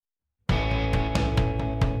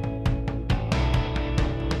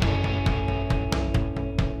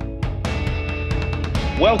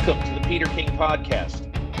Welcome to the Peter King Podcast.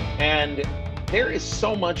 And there is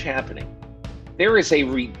so much happening. There is a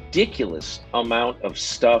ridiculous amount of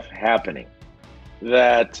stuff happening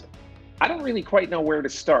that I don't really quite know where to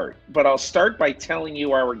start. But I'll start by telling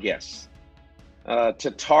you our guests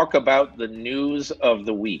to talk about the news of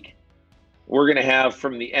the week. We're going to have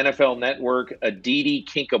from the NFL Network, Aditi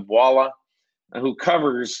Kinkhabwala, who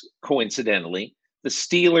covers, coincidentally, the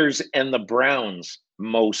Steelers and the Browns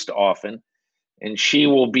most often. And she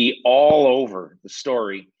will be all over the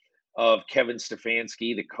story of Kevin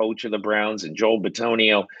Stefanski, the coach of the Browns, and Joel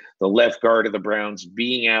Bitonio, the left guard of the Browns,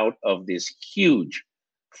 being out of this huge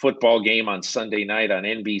football game on Sunday night on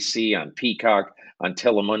NBC, on Peacock, on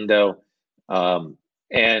Telemundo.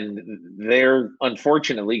 And they're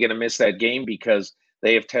unfortunately going to miss that game because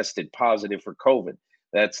they have tested positive for COVID.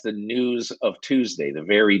 That's the news of Tuesday, the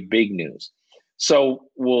very big news. So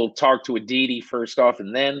we'll talk to Aditi first off,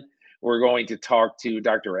 and then we're going to talk to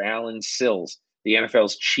Dr. Alan Sills, the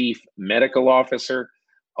NFL's chief medical officer.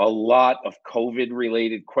 A lot of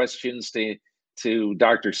COVID-related questions to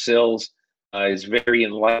Dr. Sills. Is very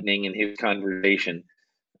enlightening in his conversation.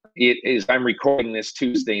 It is. I'm recording this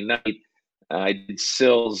Tuesday night. I did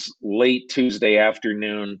Sills late Tuesday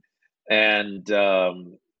afternoon, and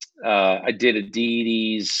I did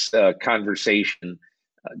Aditi's conversation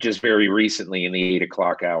just very recently in the 8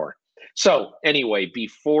 o'clock hour. So anyway,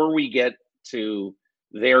 before we get to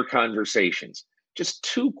their conversations, just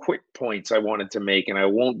two quick points I wanted to make, and I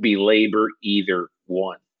won't belabor either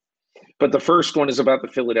one. But the first one is about the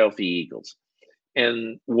Philadelphia Eagles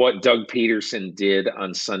and what Doug Pederson did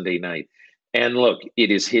on Sunday night. And look,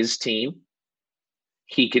 it is his team.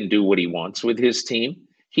 He can do what he wants with his team.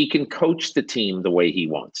 He can coach the team the way he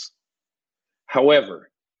wants.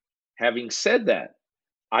 However, having said that,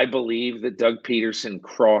 I believe that Doug Pederson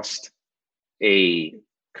crossed a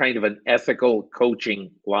kind of an ethical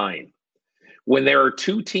coaching line. When there are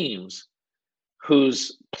two teams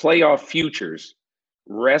whose playoff futures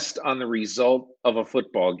rest on the result of a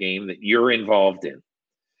football game that you're involved in,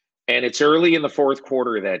 and it's early in the fourth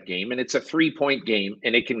quarter of that game, and it's a 3-point game,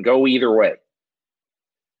 and it can go either way,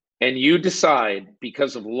 and you decide,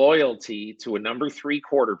 because of loyalty to a number 3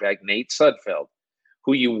 quarterback, Nate Sudfeld,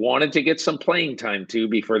 who you wanted to get some playing time to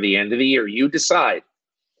before the end of the year, you decide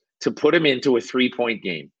to put him into a 3-point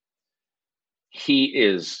game. He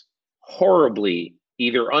is horribly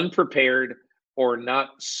either unprepared or not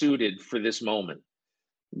suited for this moment.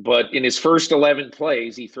 But in his first 11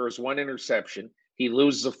 plays, he throws 1 interception, he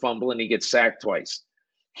loses a fumble, and he gets sacked twice.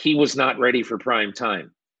 He was not ready for prime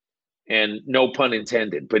time. And no pun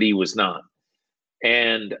intended, but he was not.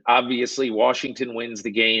 And obviously, Washington wins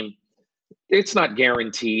the game. It's not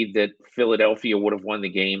guaranteed that Philadelphia would have won the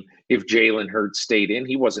game if Jalen Hurts stayed in.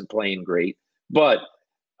 He wasn't playing great, but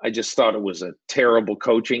I just thought it was a terrible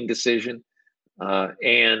coaching decision.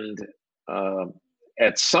 And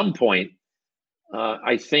at some point,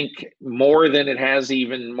 I think more than it has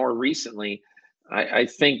even more recently, I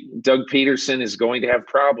think Doug Pederson is going to have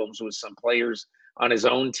problems with some players on his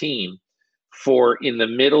own team for in the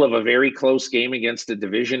middle of a very close game against a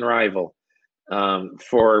division rival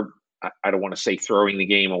for, I don't want to say throwing the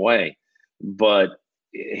game away, but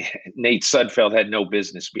Nate Sudfeld had no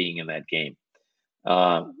business being in that game.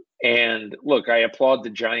 And look, I applaud the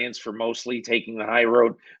Giants for mostly taking the high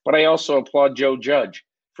road, but I also applaud Joe Judge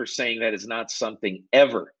for saying that is not something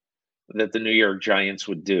ever that the New York Giants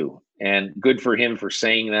would do. And good for him for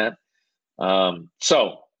saying that.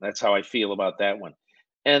 So that's how I feel about that one.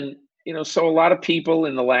 And, so a lot of people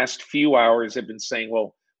in the last few hours have been saying,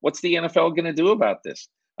 well, what's the NFL going to do about this?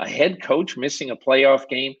 A head coach missing a playoff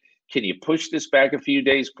game? Can you push this back a few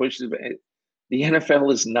days? The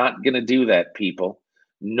NFL is not going to do that, people,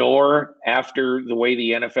 nor after the way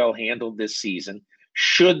the NFL handled this season,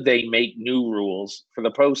 should they make new rules for the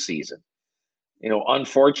postseason.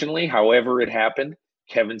 Unfortunately, however it happened,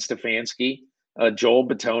 Kevin Stefanski, Joel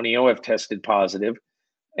Bitonio have tested positive.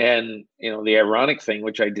 And, the ironic thing,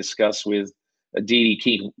 which I discussed with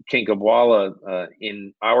Aditi Kinkhabwala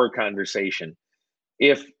in our conversation,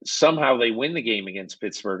 if somehow they win the game against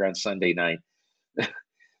Pittsburgh on Sunday night,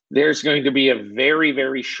 there's going to be a very,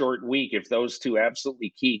 very short week if those two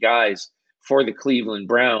absolutely key guys for the Cleveland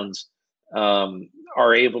Browns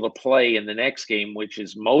are able to play in the next game, which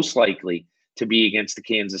is most likely to be against the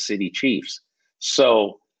Kansas City Chiefs.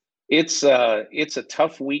 So it's a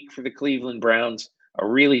tough week for the Cleveland Browns, a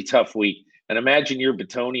really tough week. And imagine you're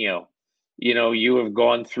Bitonio. You have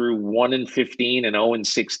gone through 1-15 and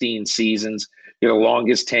 0-16 seasons. You're the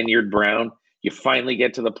longest tenured Brown. You finally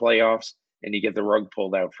get to the playoffs and you get the rug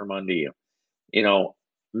pulled out from under you.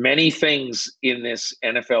 Many things in this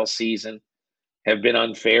NFL season have been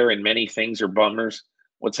unfair and many things are bummers,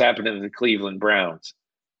 what's happened to the Cleveland Browns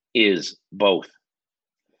is both.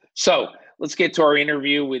 So let's get to our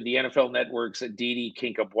interview with the NFL Network's Aditi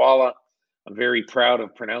Kinkhabwala. I'm very proud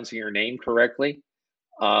of pronouncing her name correctly.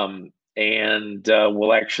 And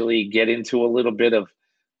we'll actually get into a little bit of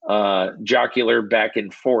jocular back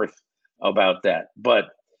and forth about that. But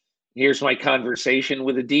here's my conversation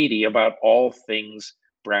with Aditi about all things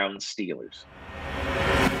Browns Steelers.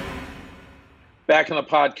 Back on the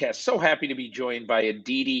podcast, so happy to be joined by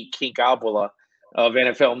Aditi Kinkhabwala of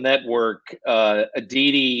NFL Network.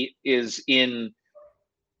 Aditi is in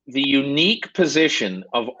the unique position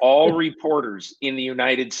of all reporters in the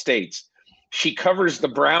United States. She covers the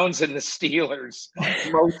Browns and the Steelers,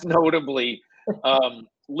 most notably.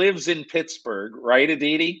 Lives in Pittsburgh, right,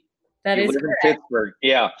 Aditi? That you is live correct. In Pittsburgh,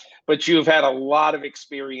 yeah. But you've had a lot of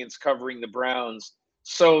experience covering the Browns.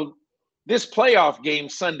 So this playoff game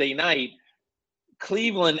Sunday night,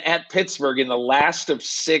 Cleveland at Pittsburgh in the last of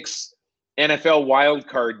 6 NFL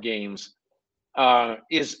wildcard games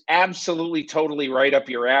is absolutely, totally right up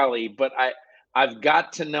your alley. But I've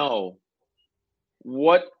got to know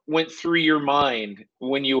what went through your mind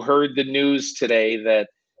when you heard the news today that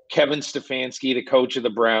Kevin Stefanski, the coach of the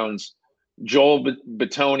Browns, Joel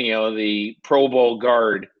Bitonio, the Pro Bowl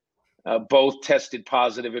guard, both tested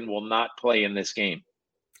positive and will not play in this game.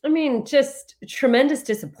 I mean, just tremendous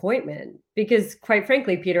disappointment because, quite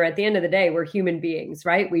frankly, Peter, at the end of the day, we're human beings,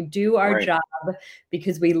 right? We do our job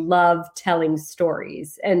because we love telling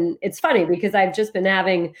stories. And it's funny because I've just been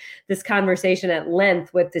having this conversation at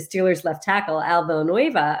length with the Steelers left tackle, Al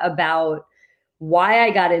Villanueva, about why I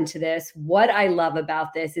got into this, what I love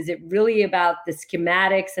about this. Is it really about the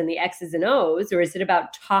schematics and the X's and O's, or is it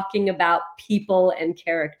about talking about people and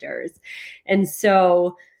characters? And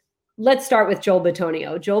so let's start with Joel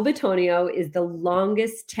Bitonio. Joel Bitonio is the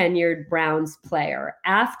longest tenured Browns player.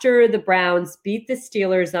 After the Browns beat the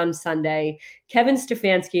Steelers on Sunday, Kevin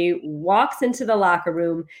Stefanski walks into the locker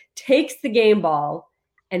room, takes the game ball,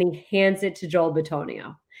 and he hands it to Joel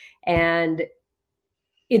Bitonio. And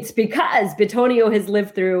it's because Bitonio has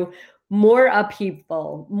lived through more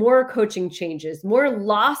upheaval, more coaching changes, more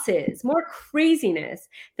losses, more craziness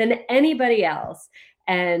than anybody else.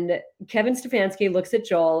 And Kevin Stefanski looks at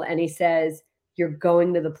Joel and he says, "You're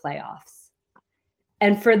going to the playoffs."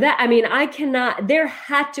 And for that, I mean, there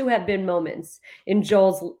had to have been moments in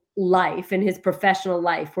Joel's life, in his professional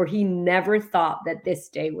life, where he never thought that this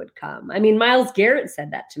day would come. I mean, Myles Garrett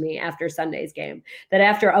said that to me after Sunday's game, that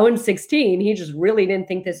after 0-16, he just really didn't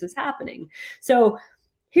think this was happening. So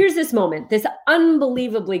here's this moment, this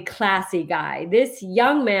unbelievably classy guy, this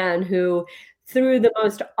young man who, through the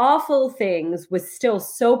most awful things, was still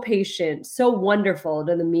so patient, so wonderful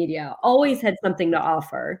to the media, always had something to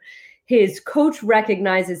offer. His coach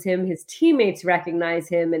recognizes him, his teammates recognize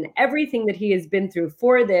him, and everything that he has been through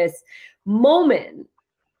for this moment.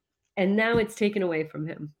 And now it's taken away from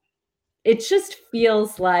him. It just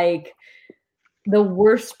feels like the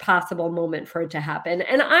worst possible moment for it to happen.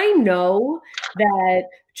 And I know that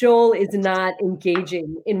Joel is not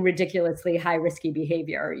engaging in ridiculously high risky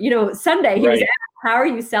behavior. You know, Sunday he was asked, "How are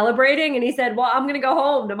you celebrating?" And he said, "Well, I'm going to go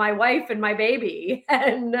home to my wife and my baby,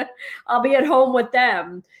 and I'll be at home with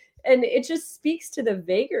them." And it just speaks to the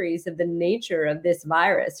vagaries of the nature of this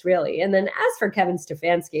virus, really. And then as for Kevin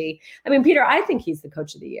Stefanski, I mean, Peter, I think he's the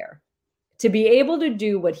coach of the year. To be able to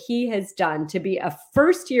do what he has done, to be a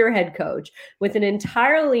first-year head coach with an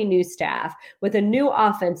entirely new staff, with a new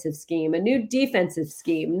offensive scheme, a new defensive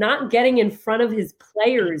scheme, not getting in front of his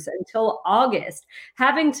players until August,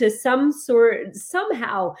 having to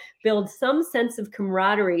somehow build some sense of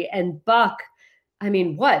camaraderie and buck,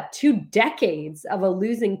 2 decades of a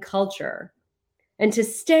losing culture, and to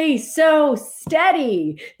stay so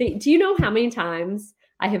steady. Do you know how many times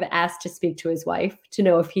I have asked to speak to his wife to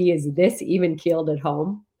know if he is this even keeled at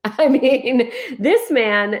home? I mean, this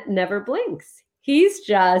man never blinks. He's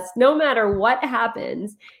just, no matter what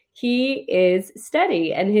happens, he is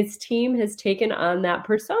steady, and his team has taken on that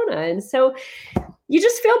persona. And so you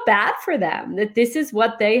just feel bad for them that this is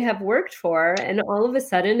what they have worked for, and all of a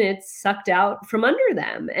sudden it's sucked out from under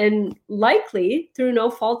them, and likely through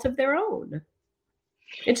no fault of their own.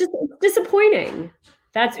 It's disappointing.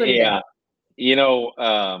 That's what it is. You know,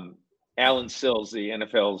 Alan Sills, the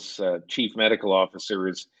NFL's chief medical officer,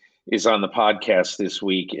 is on the podcast this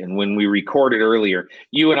week. And when we recorded earlier,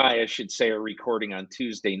 you and I should say, are recording on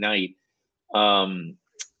Tuesday night. And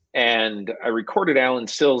I recorded Alan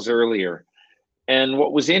Sills earlier. And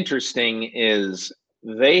what was interesting is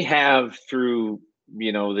they have, through,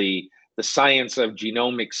 the science of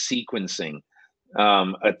genomic sequencing,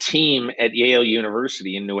 a team at Yale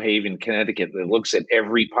University in New Haven, Connecticut, that looks at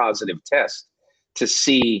every positive test to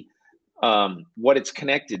see what it's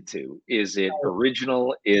connected to. Is it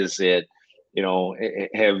original? Is it,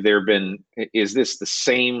 is this the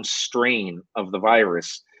same strain of the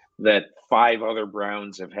virus that 5 other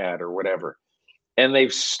Browns have had or whatever? And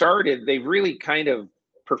they've really kind of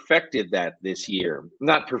perfected that this year.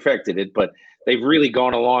 Not perfected it, but they've really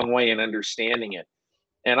gone a long way in understanding it.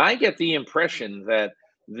 And I get the impression that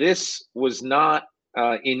this was not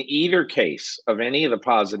in either case of any of the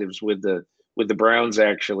positives with the Browns,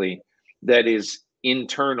 actually, that is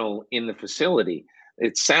internal in the facility.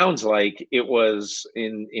 It sounds like it was,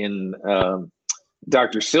 in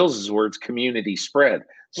Dr. Sills' words, community spread.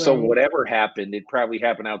 So whatever happened, it probably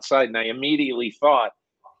happened outside. And I immediately thought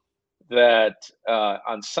that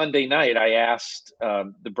on Sunday night, I asked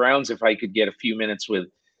the Browns if I could get a few minutes with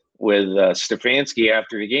Stefanski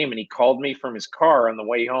after the game, and he called me from his car on the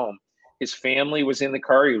way home. His family was in the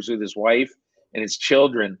car. He was with his wife and his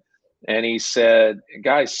children. And he said,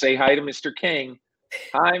 "Guys, say hi to Mr. King."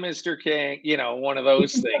 "Hi, Mr. King." One of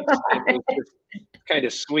those things. It was just kind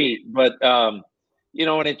of sweet. But, and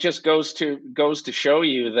it just goes to show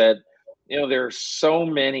you that, there are so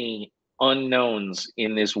many unknowns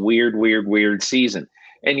in this weird season.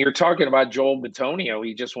 And you're talking about Joel Bitonio.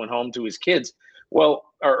 He just went home to his kids. Well,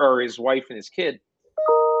 or his wife and his kid.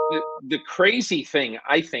 The crazy thing,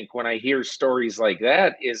 I think, when I hear stories like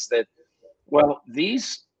that is that, well,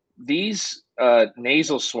 these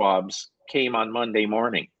nasal swabs came on Monday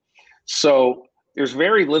morning. So there's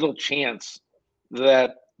very little chance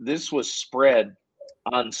that this was spread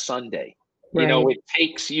on Sunday. Right. It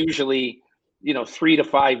takes usually, 3 to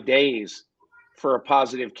 5 days for a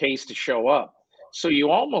positive case to show up. So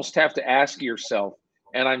you almost have to ask yourself,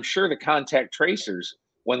 and I'm sure the contact tracers,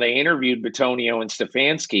 when they interviewed Bitonio and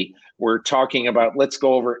Stefanski, were talking about, let's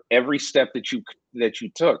go over every step that you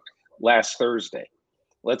took last Thursday.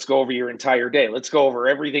 Let's go over your entire day. Let's go over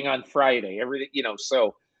everything on Friday, everything,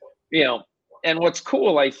 and what's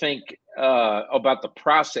cool, I think, about the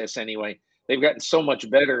process anyway, they've gotten so much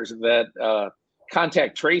better that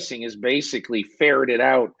contact tracing has basically ferreted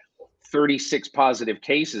out 36 positive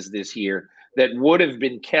cases this year that would have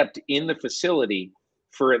been kept in the facility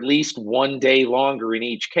for at least 1 day longer in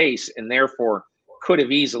each case, and therefore could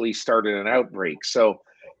have easily started an outbreak. So,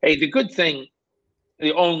 hey, the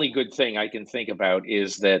only good thing I can think about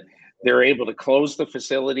is that they're able to close the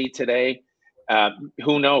facility today.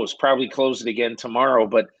 Who knows? Probably close it again tomorrow,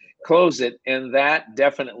 but close it, and that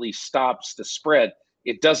definitely stops the spread.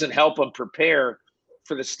 It doesn't help them prepare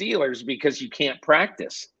for the Steelers because you can't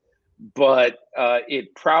practice, but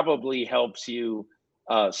it probably helps you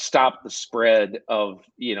stop the spread of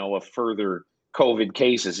further COVID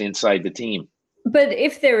cases inside the team. But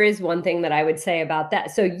if there is one thing that I would say about that,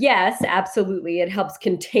 so yes, absolutely, it helps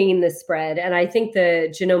contain the spread. And I think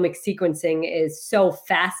the genomic sequencing is so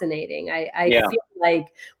fascinating. I feel like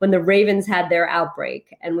when the Ravens had their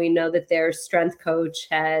outbreak, and we know that their strength coach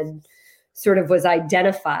was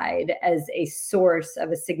identified as a source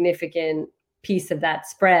of a significant piece of that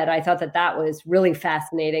spread, I thought that was really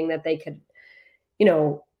fascinating that they could,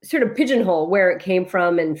 sort of pigeonhole where it came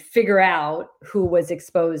from and figure out who was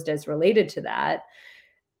exposed as related to that.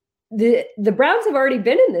 The Browns have already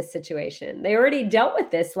been in this situation. They already dealt with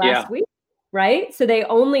this last week, right? So they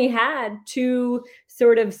only had 2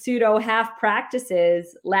 sort of pseudo half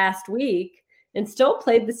practices last week and still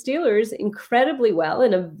played the Steelers incredibly well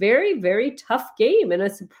in a very, very tough game, and a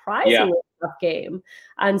surprisingly tough game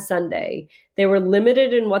on Sunday. They were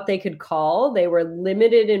limited in what they could call. They were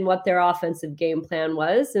limited in what their offensive game plan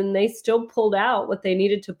was, and they still pulled out what they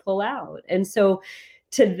needed to pull out. And so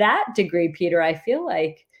to that degree, Peter, I feel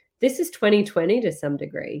like this is 2020 to some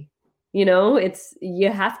degree. You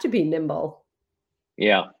have to be nimble.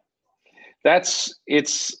 Yeah.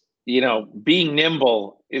 Being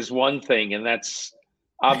nimble is one thing, and that's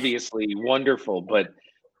obviously wonderful, but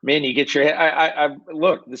man, you get your head. I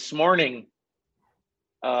look this morning,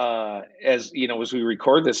 as we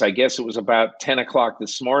record this, I guess it was about 10 o'clock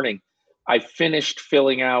this morning. I finished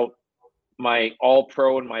filling out my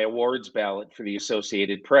All-Pro and my awards ballot for the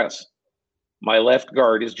Associated Press. My left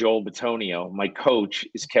guard is Joel Bitonio. My coach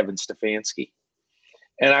is Kevin Stefanski.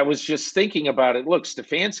 And I was just thinking about it. Look,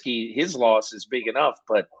 Stefanski, his loss is big enough,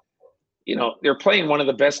 but they're playing one of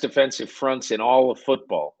the best defensive fronts in all of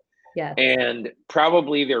football. Yeah. And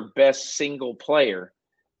probably their best single player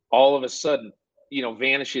all of a sudden,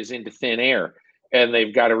 vanishes into thin air, and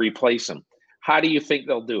they've got to replace him. How do you think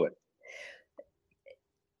they'll do it?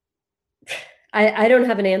 I don't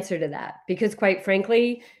have an answer to that, because quite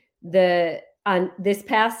frankly, the on this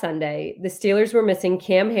past Sunday, the Steelers were missing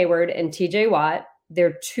Cam Hayward and TJ Watt,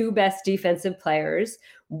 their two best defensive players.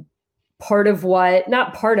 Really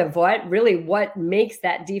what makes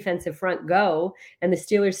that defensive front go. And the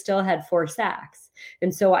Steelers still had 4 sacks.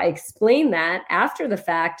 And so I explained that after the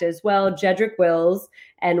fact as well. Jedrick Wills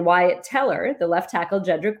and Wyatt Teller, the left tackle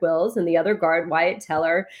Jedrick Wills and the other guard Wyatt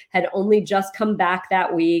Teller, had only just come back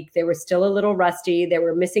that week. They were still a little rusty. They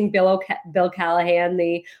were missing Bill Callahan,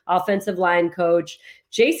 the offensive line coach.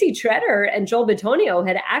 JC Treader and Joel Bitonio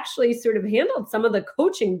had actually sort of handled some of the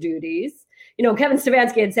coaching duties. Kevin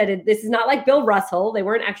Stefanski had said this is not like Bill Russell. They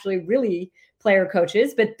weren't actually really player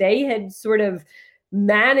coaches, but they had sort of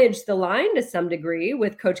managed the line to some degree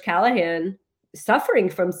with Coach Callahan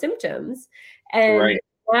suffering from symptoms. And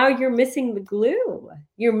now you're missing the glue.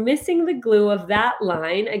 You're missing the glue of that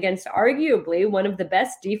line against arguably one of the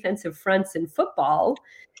best defensive fronts in football.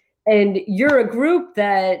 And you're a group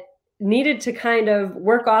that needed to kind of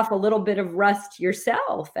work off a little bit of rust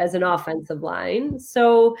yourself as an offensive line.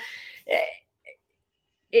 So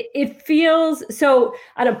it feels, so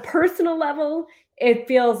on a personal level, it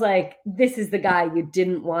feels like this is the guy you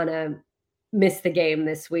didn't want to miss the game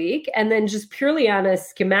this week. And then just purely on a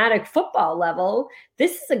schematic football level,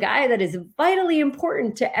 this is a guy that is vitally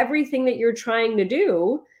important to everything that you're trying to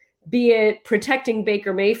do, be it protecting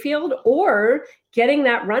Baker Mayfield or getting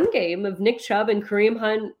that run game of Nick Chubb and Kareem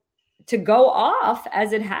Hunt to go off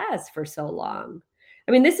as it has for so long.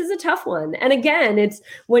 I mean, this is a tough one. And again, it's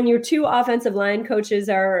when your 2 offensive line coaches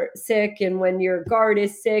are sick and when your guard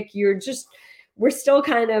is sick, we're still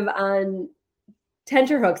kind of on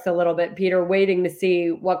tenterhooks a little bit, Peter, waiting to see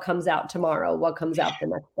what comes out tomorrow, what comes out the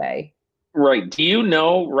next day. Right. Do you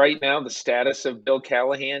know right now the status of Bill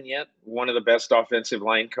Callahan yet? One of the best offensive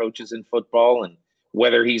line coaches in football, and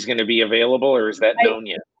whether he's going to be available, or is that known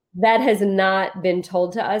yet? That has not been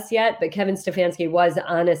told to us yet, but Kevin Stefanski was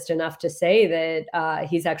honest enough to say that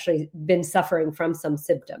he's actually been suffering from some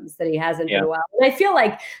symptoms, that he hasn't been well. And I feel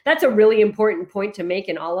like that's a really important point to make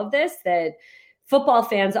in all of this, that football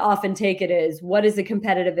fans often take it as, what is a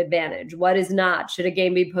competitive advantage? What is not? Should a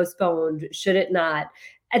game be postponed? Should it not?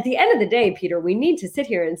 At the end of the day, Peter, we need to sit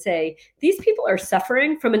here and say, these people are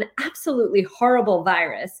suffering from an absolutely horrible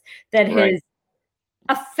virus that has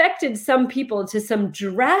affected some people to some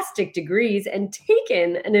drastic degrees and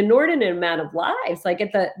taken an inordinate amount of lives. Like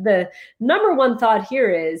the number one thought here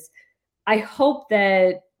is, I hope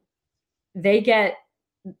that they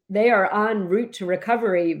are en route to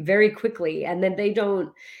recovery very quickly, and that they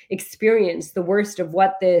don't experience the worst of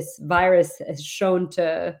what this virus has shown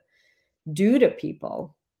to do to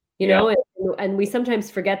people, and we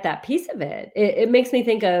sometimes forget that piece of it. It makes me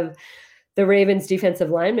think of the Ravens defensive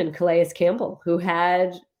lineman, Calais Campbell, who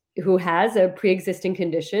has a pre-existing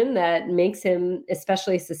condition that makes him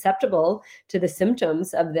especially susceptible to the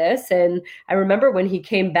symptoms of this. And I remember when he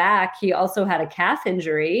came back, he also had a calf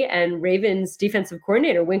injury, and Ravens defensive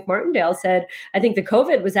coordinator, Wink Martindale, said, I think the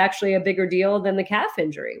COVID was actually a bigger deal than the calf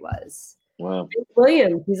injury was. Wow.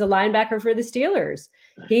 Williams, he's a linebacker for the Steelers.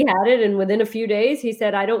 He had it, and within a few days, he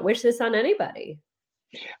said, I don't wish this on anybody.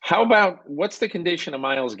 How about, what's the condition of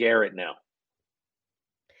Myles Garrett now?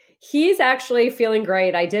 He's actually feeling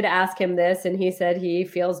great. I did ask him this, and he said he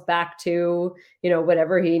feels back to,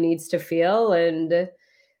 whatever he needs to feel. And,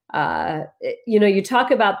 you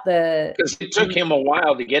talk about because it took him a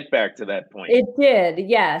while to get back to that point. It did.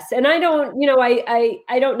 Yes. And I don't,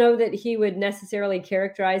 I don't know that he would necessarily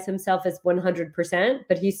characterize himself as 100%,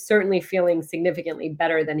 but he's certainly feeling significantly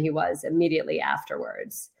better than he was immediately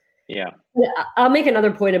afterwards. Yeah. I'll make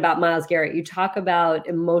another point about Myles Garrett. You talk about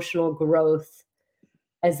emotional growth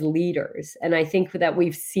as leaders, and I think that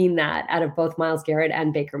we've seen that out of both Myles Garrett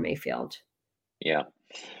and Baker Mayfield. Yeah.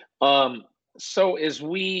 So as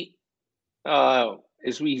we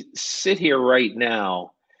sit here right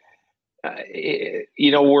now,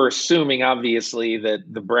 we're assuming obviously that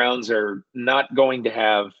the Browns are not going to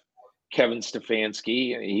have Kevin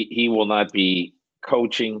Stefanski. He will not be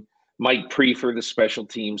coaching. Mike Prefer, the special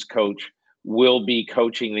teams coach, will be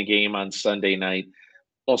coaching the game on Sunday night.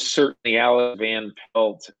 Most certainly Alex Van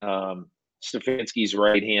Pelt, Stefanski's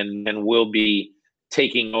right hand man, will be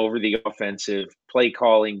taking over the offensive play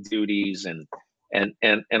calling duties and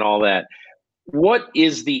all that. What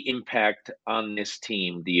is the impact on this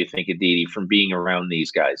team, do you think, Aditi, from being around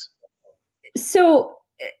these guys? So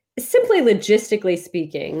simply logistically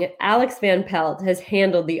speaking, Alex Van Pelt has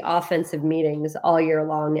handled the offensive meetings all year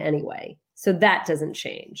long anyway. So that doesn't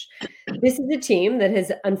change. This is a team that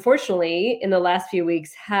has, unfortunately, in the last few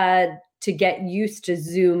weeks, had to get used to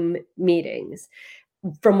Zoom meetings.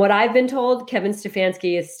 From what I've been told, Kevin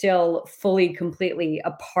Stefanski is still fully, completely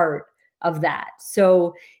a part of that.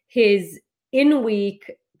 So his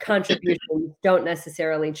in-week contributions don't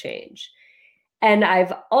necessarily change. And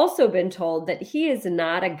I've also been told that he is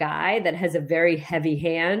not a guy that has a very heavy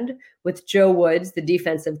hand with Joe Woods, the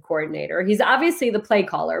defensive coordinator. He's obviously the play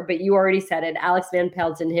caller, but you already said it. Alex Van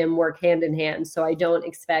Pelt and him work hand in hand. So I don't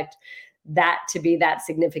expect that to be that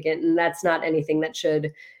significant. And that's not anything that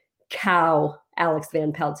should cow Alex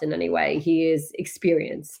Van Pelt in any way. He is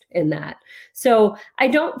experienced in that. So I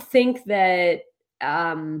don't think that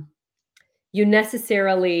you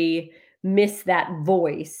necessarily miss that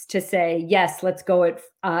voice to say, yes, let's go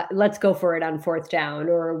for it on fourth down,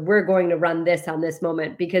 or we're going to run this on this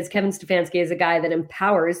moment, because Kevin Stefanski is a guy that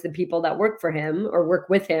empowers the people that work for him or work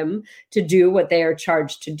with him to do what they are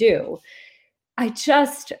charged to do.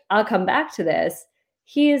 I'll come back to this.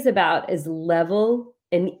 He is about as level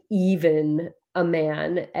and even a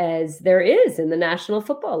man as there is in the National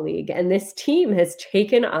Football League. And this team has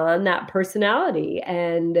taken on that personality.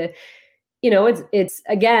 And it's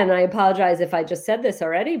again, I apologize if I just said this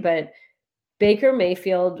already, but Baker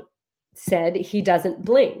Mayfield said he doesn't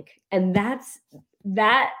blink. And that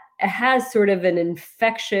has sort of an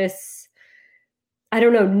infectious,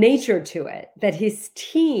 nature to it, that his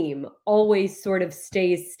team always sort of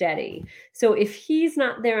stays steady. So if he's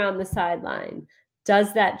not there on the sideline,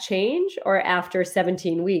 does that change? Or after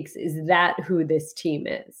 17 weeks, is that who this team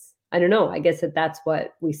is? I don't know. I guess that's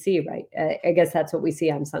what we see, right? I guess that's what we see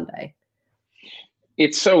on Sunday.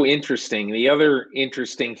 It's so interesting. The other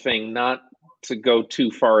interesting thing, not to go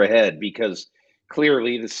too far ahead, because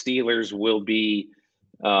clearly the Steelers will be,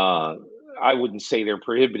 I wouldn't say they're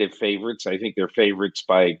prohibitive favorites. I think they're favorites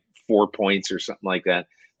by 4 points or something like that,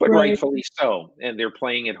 but rightfully so. And they're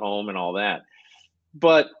playing at home and all that.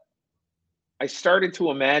 But I started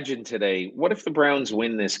to imagine today, what if the Browns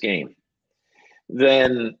win this game?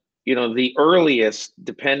 Then, the earliest,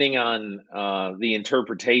 depending on the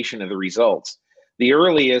interpretation of the results, the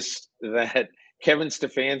earliest that Kevin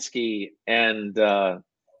Stefanski, and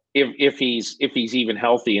if he's even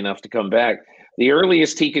healthy enough to come back, the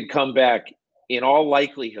earliest he could come back in all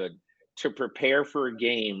likelihood to prepare for a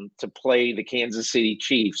game to play the Kansas City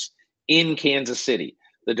Chiefs in Kansas City,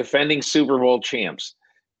 the defending Super Bowl champs,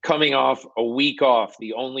 coming off a week off,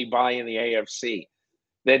 the only bye in the AFC,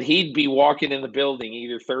 that he'd be walking in the building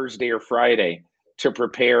either Thursday or Friday to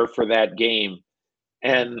prepare for that game.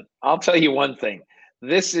 And I'll tell you one thing,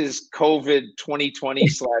 this is COVID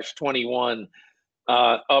 2020/21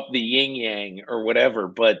 up the yin yang or whatever.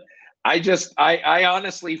 But I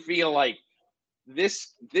honestly feel like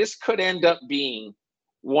this could end up being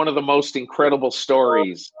one of the most incredible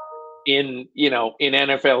stories in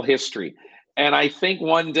NFL history. And I think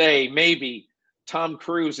one day maybe Tom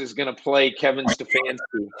Cruise is going to play Kevin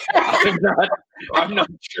Stefanski. I'm not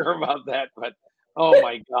sure about that, but oh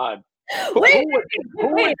my God. Wait,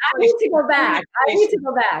 I need to go back.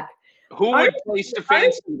 Who would play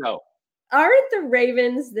Stefanski though? Aren't the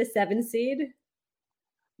Ravens the 7th seed?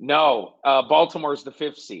 No, Baltimore's the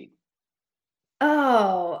 5th seed.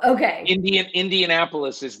 Oh, okay.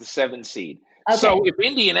 Indianapolis is the 7th seed. Okay. So if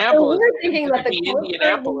Indianapolis, so we're thinking that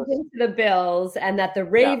the Colts into the Bills, and that the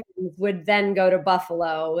Ravens would then go to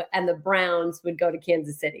Buffalo, and the Browns would go to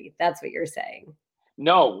Kansas City. That's what you're saying.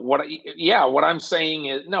 No, what I'm saying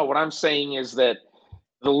is that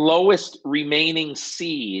the lowest remaining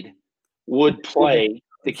seed would play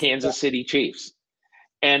the Kansas City Chiefs.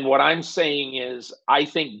 And what I'm saying is I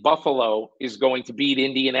think Buffalo is going to beat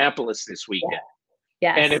Indianapolis this weekend.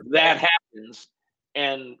 Yes. And if that happens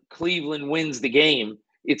and Cleveland wins the game,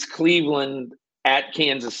 it's Cleveland at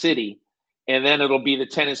Kansas City, and then it'll be the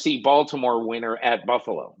Tennessee-Baltimore winner at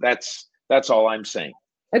Buffalo. That's all I'm saying.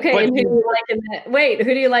 Okay, but, and who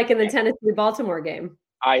do you like in the Tennessee-Baltimore game?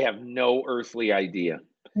 I have no earthly idea.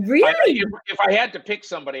 Really? If I had to pick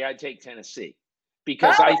somebody, I'd take Tennessee,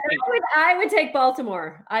 because I would take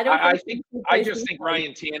Baltimore. I just think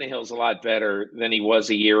Ryan Tannehill's a lot better than he was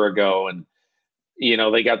a year ago, and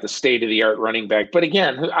they got the state-of-the-art running back. But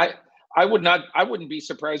again, I wouldn't be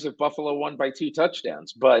surprised if Buffalo won by 2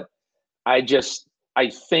 touchdowns. But I don't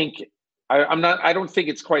think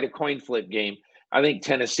it's quite a coin flip game. I think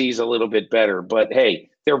Tennessee's a little bit better. But hey,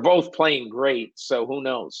 they're both playing great, so who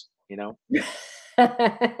knows? You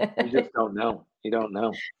just don't know. You don't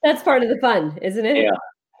know. That's part of the fun, isn't it? Yeah.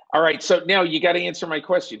 All right. So now you got to answer my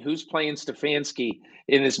question. Who's playing Stefanski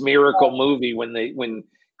in this miracle movie when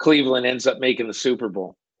Cleveland ends up making the Super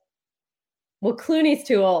Bowl? Well, Clooney's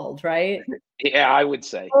too old, right? Yeah, I would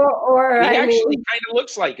say. Or he actually kind of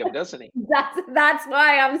looks like him, doesn't he? That's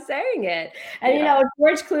why I'm saying it. And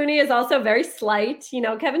George Clooney is also very slight.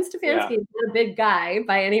 Kevin Stefanski is not a big guy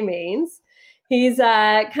by any means. He's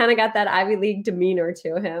kind of got that Ivy League demeanor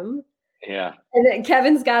to him. Yeah. And then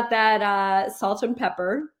Kevin's got that salt and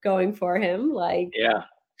pepper going for him, like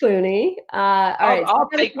Clooney. All right. I'll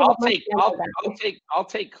take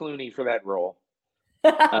Clooney for that role.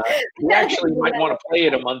 We actually might want to play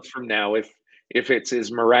it a month from now if it's as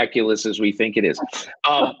miraculous as we think it is.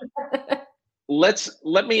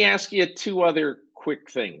 Let me ask you two other quick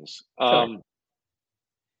things. Sure.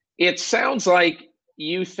 It sounds like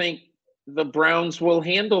you think the Browns will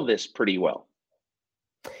handle this pretty well.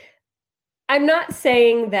 I'm not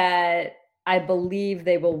saying that I believe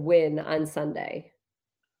they will win on Sunday,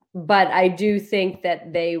 but I do think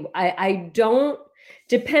that I don't,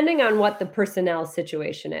 depending on what the personnel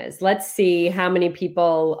situation is. Let's see how many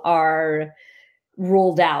people are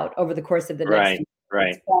ruled out over the course of the next few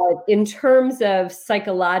Right. But in terms of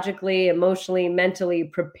psychologically, emotionally, mentally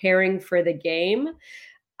preparing for the game,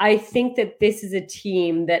 I think that this is a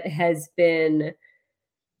team that has been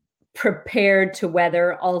prepared to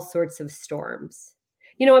weather all sorts of storms.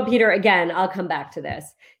 You know what, Peter? Again, I'll come back to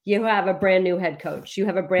this. You have a brand new head coach. You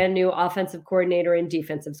have a brand new offensive coordinator and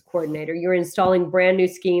defensive coordinator. You're installing brand new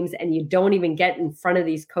schemes, and you don't even get in front of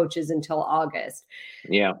these coaches until August.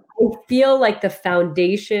 Yeah. I feel like the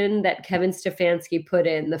foundation that Kevin Stefanski put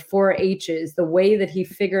in, the 4 H's, the way that he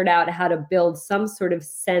figured out how to build some sort of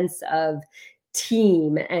sense of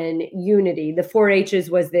team and unity. The 4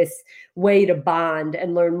 H's was this way to bond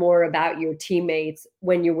and learn more about your teammates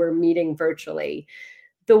when you were meeting virtually.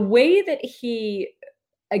 The way that he,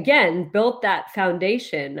 again, built that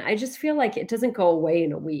foundation, I just feel like it doesn't go away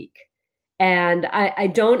in a week. And I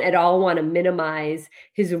don't at all want to minimize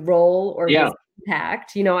his role or his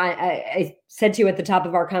impact. You know, I said to you at the top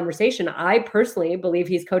of our conversation, I personally believe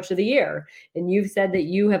he's coach of the year. And you've said that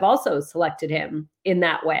you have also selected him in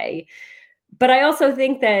that way. But I also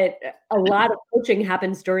think that a lot of coaching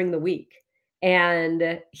happens during the week.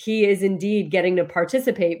 And he is indeed getting to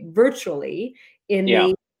participate virtually in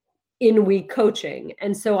the in-week coaching.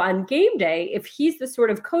 And so on game day, if he's the sort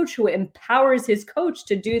of coach who empowers his coach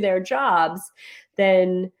to do their jobs,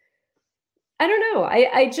 then I don't know.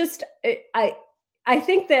 I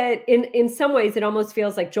think that in some ways it almost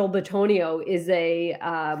feels like Joel Bitonio is a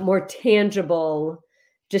more tangible,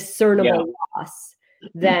 discernible loss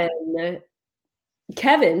than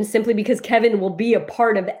Kevin, simply because Kevin will be a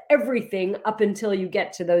part of everything up until you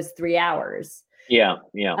get to those 3 hours. Yeah.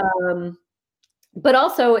 But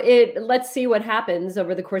also, let's see what happens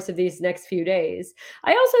over the course of these next few days.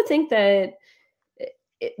 I also think that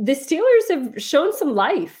the Steelers have shown some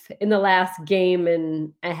life in the last game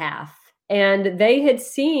and a half, and they had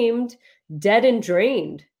seemed dead and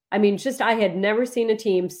drained. I mean, I had never seen a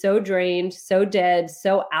team so drained, so dead,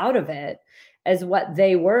 so out of it as what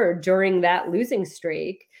they were during that losing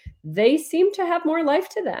streak. They seem to have more life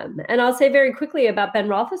to them. And I'll say very quickly about Ben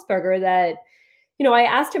Roethlisberger that, you know, I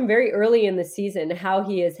asked him very early in the season how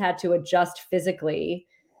he has had to adjust physically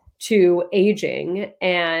to aging.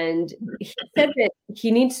 And he said that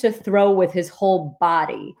he needs to throw with his whole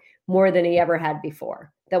body more than he ever had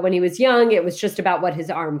before. That when he was young, it was just about what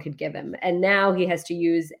his arm could give him. And now he has to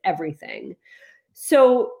use everything.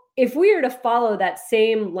 So if we are to follow that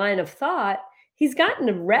same line of thought, he's gotten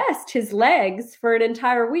to rest his legs for an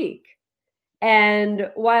entire week.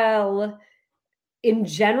 And while in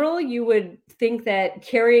general, you would think that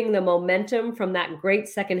carrying the momentum from that great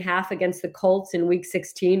second half against the Colts in week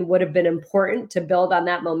 16 would have been important to build on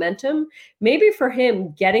that momentum. Maybe for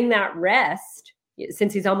him, getting that rest,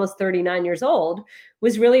 since he's almost 39 years old,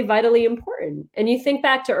 was really vitally important. And you think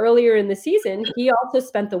back to earlier in the season, he also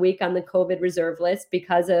spent the week on the COVID reserve list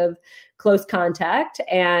because of close contact,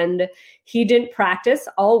 and he didn't practice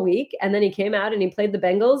all week. And then he came out and he played the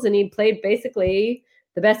Bengals, and he played basically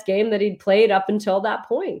the best game that he'd played up until that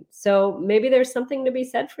point. So maybe there's something to be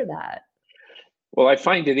said for that. Well, I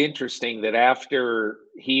find it interesting that after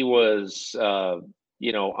he was, on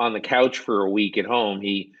the couch for a week at home,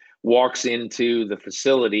 he walks into the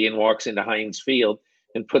facility and walks into Heinz Field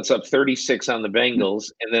and puts up 36 on the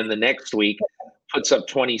Bengals. And then the next week puts up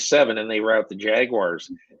 27 and they rout the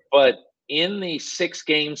Jaguars. But in the 6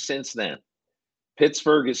 games since then,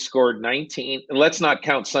 Pittsburgh has scored 19, and let's not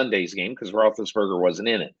count Sunday's game because Roethlisberger wasn't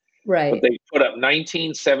in it. Right. But they put up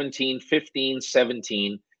 19, 17, 15,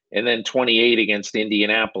 17, and then 28 against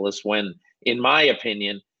Indianapolis when, in my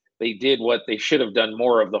opinion, they did what they should have done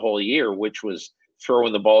more of the whole year, which was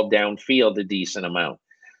throwing the ball downfield a decent amount.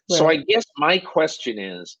 Right. So I guess my question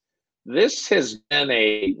is, this has been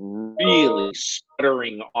a really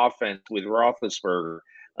sputtering offense with Roethlisberger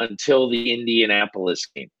until the Indianapolis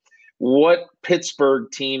game. What Pittsburgh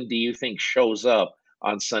team do you think shows up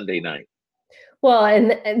on Sunday night? Well,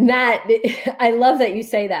 and that I love that you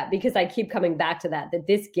say that, because I keep coming back to that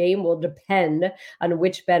this game will depend on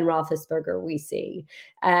which Ben Roethlisberger we see.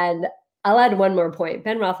 And I'll add one more point.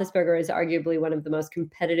 Ben Roethlisberger is arguably one of the most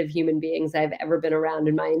competitive human beings I've ever been around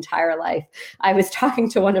in my entire life. I was talking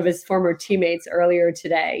to one of his former teammates earlier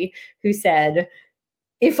today who said,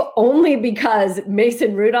 if only because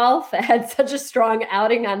Mason Rudolph had such a strong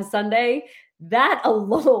outing on Sunday, that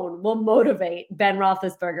alone will motivate Ben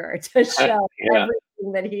Roethlisberger to show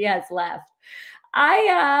everything that he has left.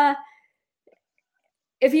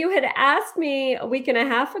 If you had asked me a week and a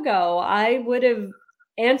half ago, I would have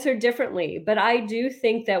answered differently. But I do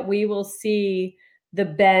think that we will see the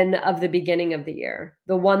Ben of the beginning of the year,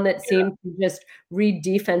 the one that seemed to just read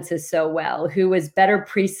defenses so well, who was better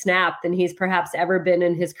pre-snap than he's perhaps ever been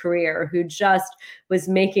in his career, who just was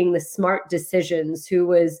making the smart decisions, who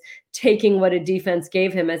was taking what a defense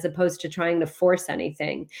gave him as opposed to trying to force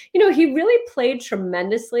anything. He really played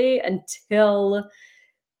tremendously until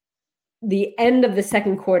the end of the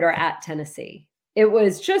second quarter at Tennessee. It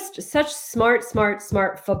was just such smart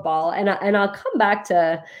football. And I'll come back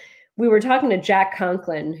to, we were talking to Jack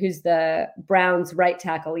Conklin, who's the Browns right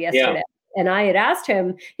tackle, yesterday. Yeah. And I had asked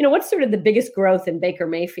him, what's sort of the biggest growth in Baker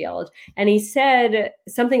Mayfield? And he said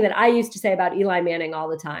something that I used to say about Eli Manning all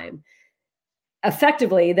the time.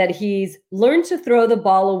 Effectively, that he's learned to throw the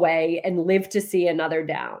ball away and live to see another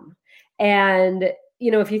down. And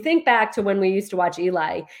if you think back to when we used to watch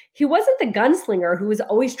Eli, he wasn't the gunslinger who was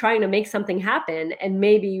always trying to make something happen and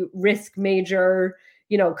maybe risk major,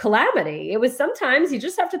 calamity. It was sometimes you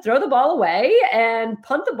just have to throw the ball away and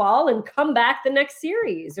punt the ball and come back the next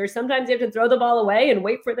series. Or sometimes you have to throw the ball away and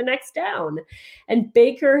wait for the next down. And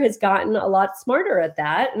Baker has gotten a lot smarter at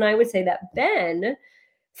that. And I would say that Ben,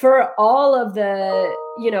 for all of the,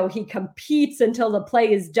 he competes until the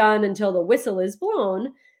play is done, until the whistle is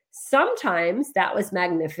blown. Sometimes that was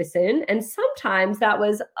magnificent. And sometimes that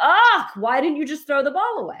was, why didn't you just throw the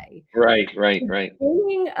ball away? Right. The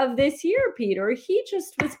beginning of this year, Peter, he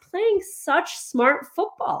just was playing such smart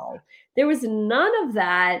football. There was none of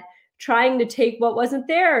that trying to take what wasn't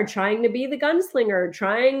there, trying to be the gunslinger,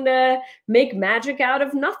 trying to make magic out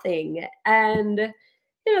of nothing. And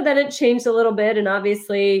then it changed a little bit. And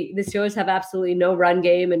obviously the Steelers have absolutely no run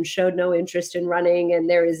game and showed no interest in running. And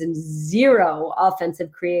there is zero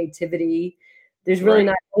offensive creativity. There's really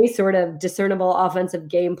not any sort of discernible offensive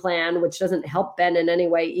game plan, which doesn't help Ben in any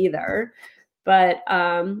way either. But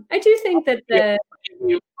I do think that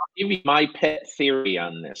I'll give you my pet theory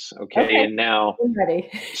on this. Okay. And now, I'm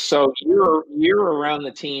ready. So you're around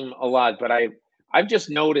the team a lot, but I've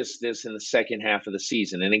just noticed this in the second half of the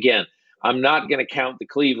season. And again, I'm not going to count the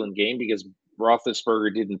Cleveland game because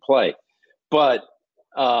Roethlisberger didn't play. But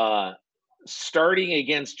starting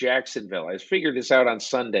against Jacksonville, I figured this out on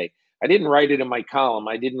Sunday. I didn't write it in my column.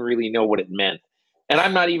 I didn't really know what it meant. And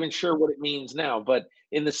I'm not even sure what it means now. But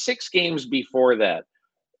in the 6 games before that,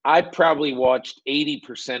 I probably watched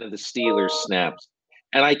 80% of the Steelers snaps.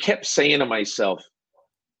 And I kept saying to myself,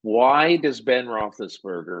 why does Ben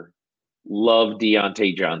Roethlisberger love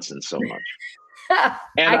Deontay Johnson so much?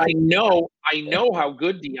 And I know how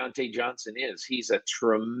good Deontay Johnson is. He's a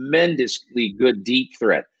tremendously good deep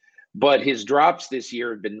threat, but his drops this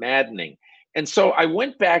year have been maddening. And so I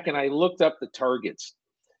went back and I looked up the targets,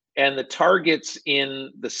 and the targets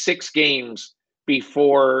in the 6 games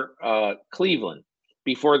before Cleveland,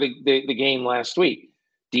 before the game last week.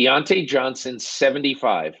 Deontay Johnson,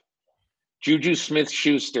 75. Juju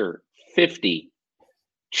Smith-Schuster, 50.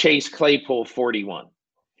 Chase Claypool, 41.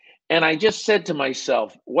 And I just said to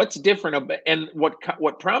myself, what's different about, and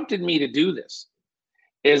what prompted me to do this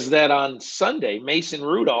is that on Sunday, Mason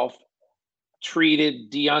Rudolph treated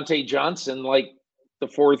Deontay Johnson like the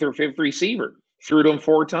 4th or 5th receiver, threw to him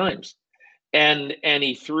 4 times. And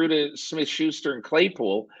he threw to Smith-Schuster and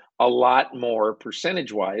Claypool a lot more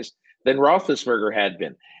percentage-wise than Roethlisberger had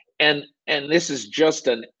been. And this is just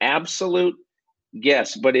an absolute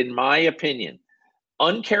guess, but in my opinion,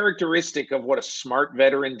 uncharacteristic of what a smart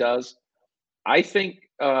veteran does, I think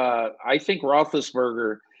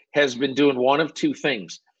Roethlisberger has been doing one of 2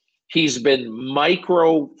 things. He's been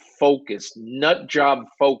micro-focused, nut job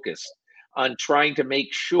focused on trying to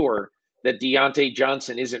make sure that Deontay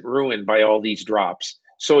Johnson isn't ruined by all these drops.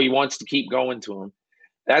 So he wants to keep going to him.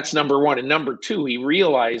 That's number 1. And number 2, he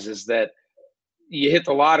realizes that you hit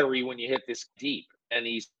the lottery when you hit this deep. And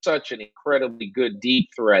he's such an incredibly good deep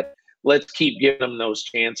threat. Let's keep giving him those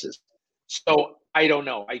chances. So I don't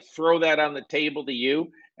know. I throw that on the table to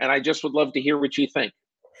you, and I just would love to hear what you think.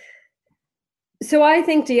 So I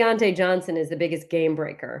think Deontay Johnson is the biggest game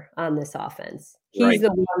breaker on this offense. He's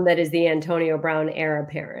the one that is the Antonio Brown heir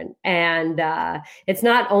apparent. And it's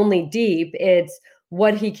not only deep, it's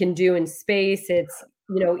what he can do in space. It's,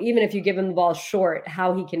 even if you give him the ball short,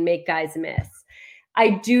 how he can make guys miss. I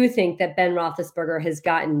do think that Ben Roethlisberger has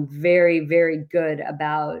gotten very, very good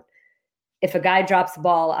about, if a guy drops the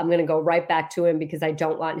ball, I'm going to go right back to him because I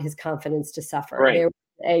don't want his confidence to suffer. Right. There was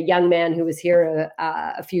a young man who was here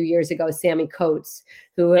a few years ago, Sammy Coates,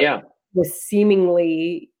 who was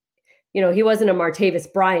seemingly, he wasn't a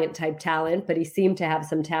Martavis Bryant type talent, but he seemed to have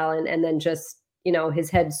some talent, and then just, his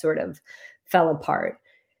head sort of fell apart.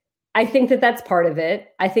 I think that that's part of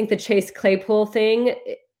it. I think the Chase Claypool thing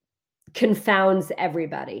confounds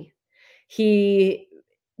everybody. He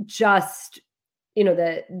just,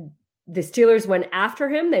 the Steelers went after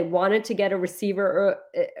him. They wanted to get a receiver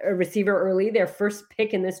early. Their first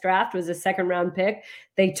pick in this draft was a second-round pick.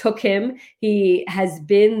 They took him. He has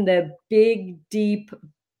been the big, deep,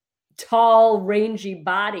 tall, rangy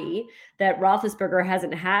body that Roethlisberger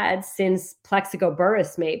hasn't had since Plexico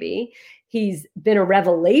Burress, maybe. He's been a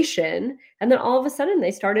revelation. And then all of a sudden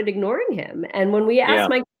they started ignoring him. And when we asked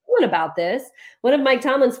Mike Tomlin about this, one of Mike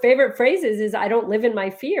Tomlin's favorite phrases is, "I don't live in my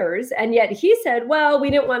fears." And yet he said, well, we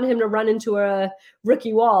didn't want him to run into a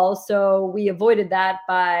rookie wall, so we avoided that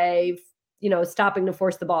by, stopping to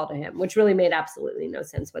force the ball to him, which really made absolutely no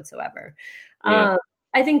sense whatsoever.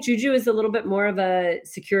 I think Juju is a little bit more of a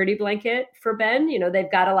security blanket for Ben.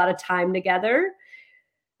 They've got a lot of time together.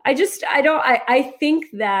 I think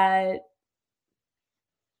that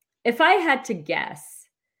if I had to guess,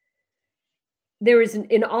 there is,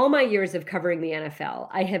 in all my years of covering the NFL,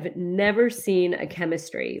 I have never seen a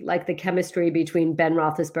chemistry like the chemistry between Ben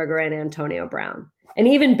Roethlisberger and Antonio Brown. And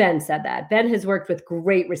even Ben said that. Ben has worked with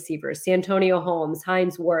great receivers, Santonio Holmes,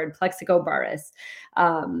 Hines Ward, Plexico Burress.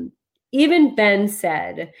 Even Ben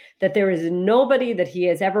said that there is nobody that he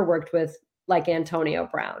has ever worked with like Antonio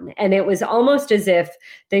Brown. And it was almost as if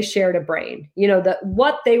they shared a brain,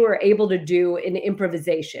 what they were able to do in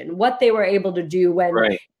improvisation, what they were able to do when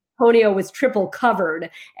Antonio was triple covered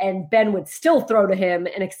and Ben would still throw to him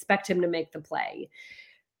and expect him to make the play.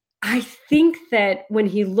 I think that when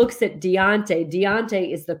he looks at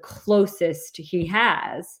Deontay is the closest he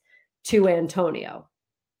has to Antonio.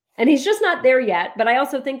 And he's just not there yet. But I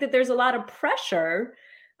also think that there's a lot of pressure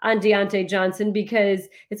on Deontay Johnson because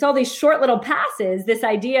it's all these short little passes, this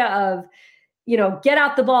idea of, get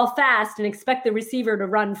out the ball fast and expect the receiver to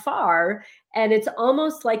run far. And it's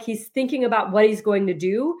almost like he's thinking about what he's going to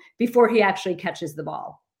do before he actually catches the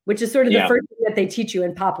ball, which is sort of the first thing that they teach you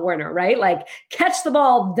in Pop Warner, right? Like, catch the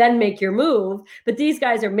ball, then make your move. But these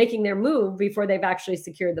guys are making their move before they've actually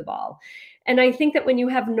secured the ball. And I think that when you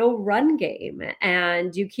have no run game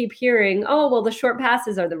and you keep hearing, oh, well, the short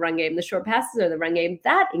passes are the run game,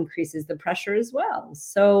 that increases the pressure as well.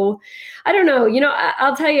 So I don't know.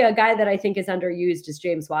 I'll tell you, a guy that I think is underused is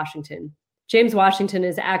James Washington. James Washington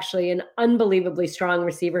is actually an unbelievably strong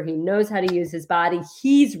receiver. He knows how to use his body.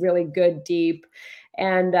 He's really good deep.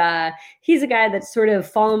 And he's a guy that's sort of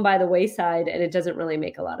fallen by the wayside, and it doesn't really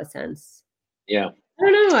make a lot of sense. Yeah.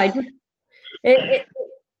 I don't know.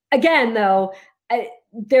 Again, though,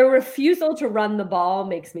 their refusal to run the ball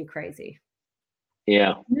makes me crazy.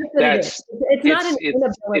 Yeah, it's not an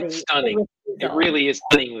inability. It's stunning. It really is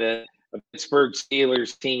stunning that a Pittsburgh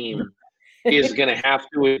Steelers team is going to have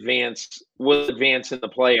to advance in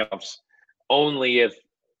the playoffs only if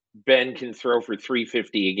Ben can throw for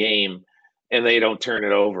 350 a game and they don't turn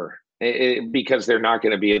it over because they're not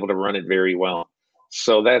going to be able to run it very well.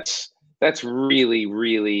 So that's really,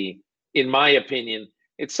 really, in my opinion,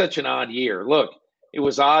 it's such an odd year. Look, it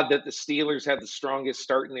was odd that the Steelers had the strongest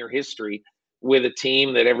start in their history with a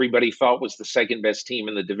team that everybody thought was the second best team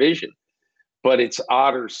in the division. But it's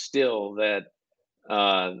odder still that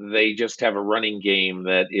they just have a running game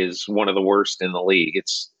that is one of the worst in the league.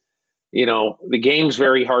 It's, the game's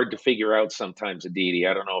very hard to figure out sometimes, Aditi.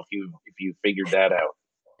 I don't know if you figured that out.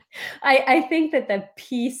 I think that the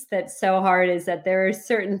piece that's so hard is that there are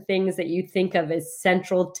certain things that you think of as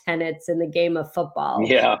central tenets in the game of football.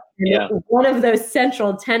 Yeah. One of those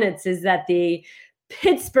central tenets is that the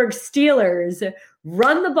Pittsburgh Steelers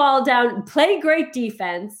run the ball down, play great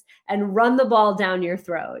defense, and run the ball down your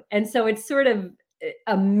throat. And so it's sort of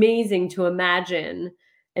amazing to imagine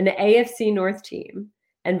an AFC North team,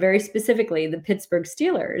 and very specifically the Pittsburgh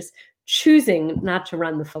Steelers, choosing not to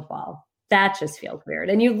run the football. That just feels weird.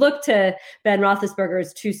 And you look to Ben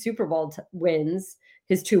Roethlisberger's 2 Super Bowl wins,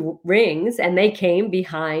 his 2 rings, and they came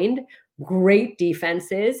behind great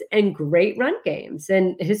defenses and great run games.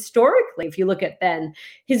 And historically, if you look at Ben,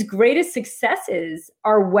 his greatest successes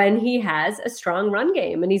are when he has a strong run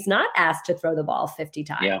game and he's not asked to throw the ball 50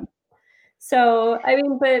 times. Yeah. So, I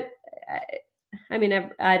mean, but I mean,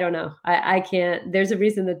 I don't know. I can't. There's a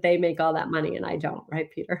reason that they make all that money and I don't, right,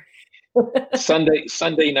 Peter?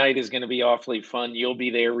 Sunday night is going to be awfully fun. You'll be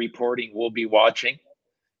there reporting. We'll be watching.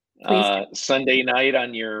 Sunday night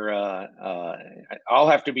on your. I'll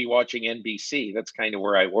have to be watching NBC. That's kind of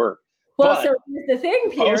where I work. Well, so here's the thing,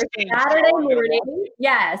 Peter. Saturday morning,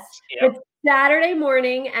 yes. Yep. It's Saturday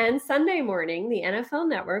morning and Sunday morning. The NFL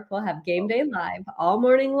Network will have Game Day Live all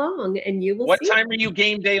morning long, and you will. What time are you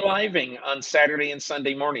Game Day living on Saturday and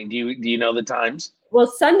Sunday morning? Do you know the times? Well,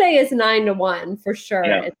 Sunday is 9 to 1 for sure.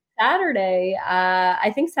 Yeah. It's Saturday,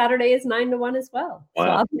 I think Saturday is 9 to 1 as well. Wow.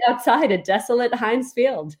 So I'll be outside at desolate Heinz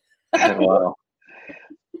Field. Wow.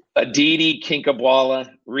 Aditi Kinkhabwala,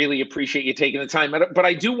 really appreciate you taking the time. But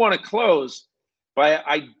I do want to close by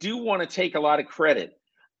I do want to take a lot of credit.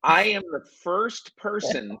 I am the first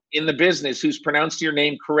person in the business who's pronounced your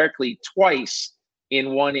name correctly twice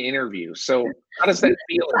in one interview. So how does that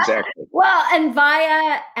feel exactly? Well, and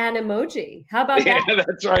via an emoji. How about that? Yeah,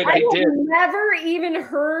 that's right. I did. Never even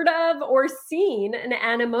heard of or seen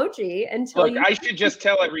an emoji until I should just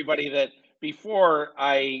tell everybody that before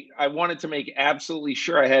I wanted to make absolutely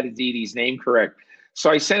sure I had Aditi's name correct. So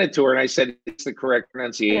I sent it to her and I said, it's the correct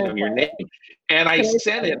pronunciation of your name. And I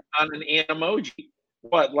sent it on an emoji.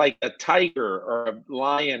 What, like a tiger or a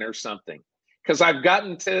lion or something? Because I've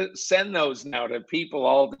gotten to send those now to people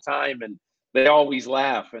all the time and they always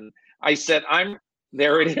laugh. And I said,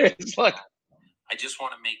 there it is. Look. I just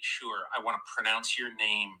want to make sure I want to pronounce your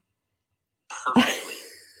name perfectly.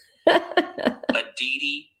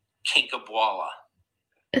 Aditi Kinkhabwala.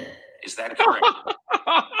 Is that correct?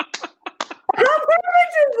 How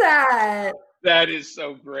perfect is that? That is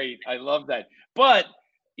so great. I love that. But,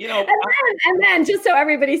 you know. And then, just so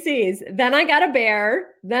everybody sees, then I got a bear,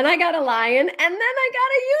 then I got a lion, and then I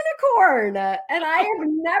got a unicorn. And I have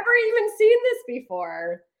never even seen this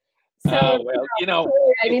before. So, well, you know,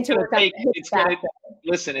 I need to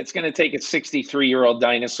listen, it's going to take a 63-year-old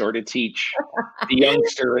dinosaur to teach the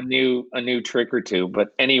youngster a new trick or two. But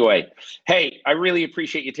anyway, hey, I really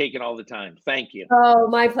appreciate you taking all the time. Thank you. Oh,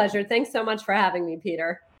 my pleasure. Thanks so much for having me,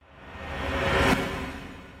 Peter.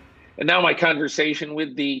 And now my conversation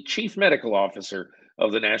with the Chief Medical Officer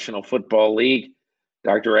of the National Football League,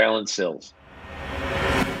 Dr. Alan Sills.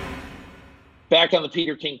 Back on the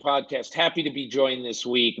Peter King podcast, happy to be joined this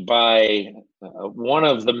week by one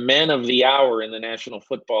of the men of the hour in the National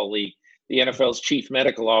Football League, the NFL's Chief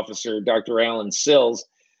Medical Officer, Dr. Alan Sills.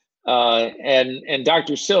 And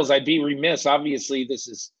Dr. Sills, I'd be remiss. Obviously, this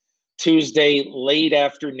is Tuesday, late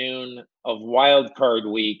afternoon of Wild Card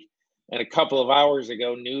Week. And a couple of hours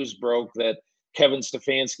ago, news broke that Kevin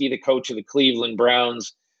Stefanski, the coach of the Cleveland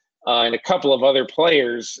Browns, and a couple of other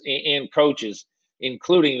players and coaches,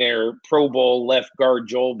 including their Pro Bowl left guard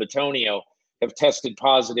Joel Bitonio, have tested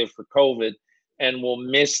positive for COVID and will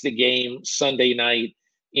miss the game Sunday night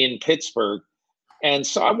in Pittsburgh. And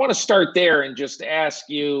so I want to start there and just ask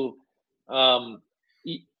you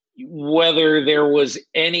whether there was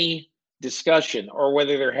any discussion or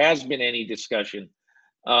whether there has been any discussion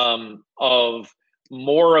of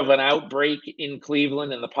more of an outbreak in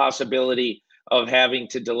Cleveland and the possibility of having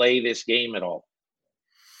to delay this game at all.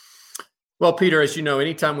 Well, Peter, as you know,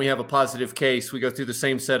 anytime we have a positive case, we go through the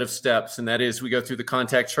same set of steps, and that is we go through the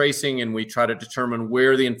contact tracing and we try to determine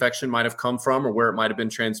where the infection might have come from or where it might have been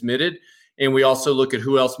transmitted. And we also look at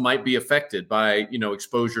who else might be affected by,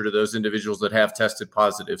 exposure to those individuals that have tested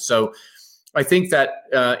positive. So I think that,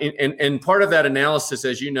 and part of that analysis,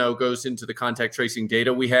 as you know, goes into the contact tracing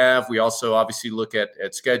data we have. We also obviously look at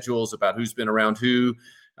schedules about who's been around who,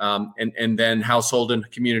 and then household and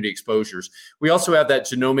community exposures. We also have that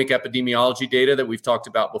genomic epidemiology data that we've talked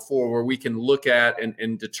about before, where we can look at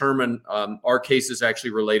and determine are cases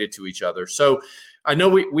actually related to each other. So I know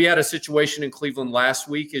we had a situation in Cleveland last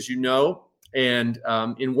week, as you know, and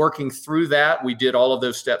in working through that, we did all of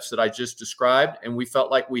those steps that I just described, and we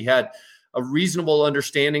felt like we had a reasonable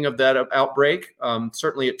understanding of that outbreak.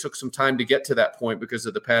 Certainly it took some time to get to that point because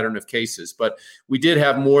of the pattern of cases, but we did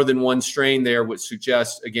have more than one strain there, which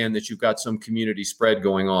suggests, again, that you've got some community spread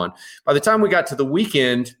going on. By the time we got to the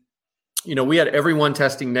weekend, we had everyone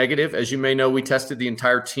testing negative. As you may know, we tested the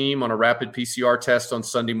entire team on a rapid PCR test on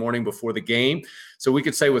Sunday morning before the game. So we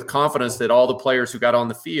could say with confidence that all the players who got on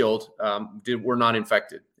the field were not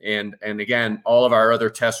infected. And again, all of our other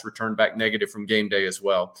tests returned back negative from game day as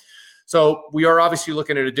well. So we are obviously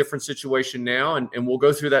looking at a different situation now, and we'll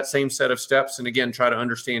go through that same set of steps and, again, try to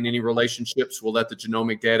understand any relationships. We'll let the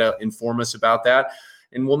genomic data inform us about that,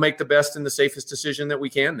 and we'll make the best and the safest decision that we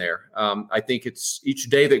can there. I think it's each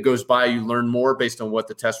day that goes by, you learn more based on what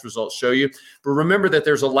the test results show you. But remember that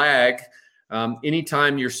there's a lag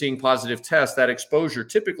Anytime you're seeing positive tests, that exposure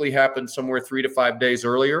typically happens somewhere 3 to 5 days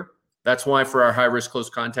earlier. That's why for our high-risk close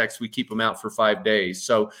contacts, we keep them out for 5 days.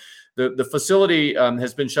 So the facility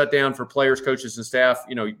has been shut down for players, coaches, and staff,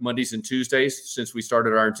 Mondays and Tuesdays since we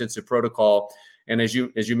started our intensive protocol. And as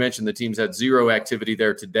you mentioned, the team's had zero activity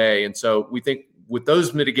there today. And so we think with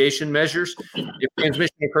those mitigation measures, if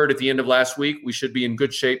transmission occurred at the end of last week, we should be in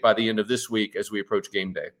good shape by the end of this week as we approach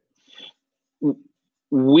game day.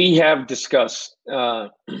 We have discussed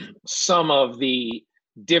some of the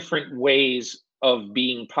different ways of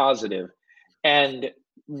being positive. And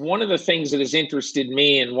one of the things that has interested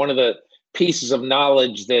me, and one of the pieces of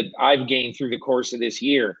knowledge that I've gained through the course of this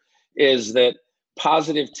year, is that one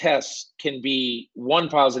positive test can be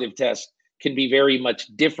very much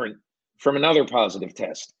different from another positive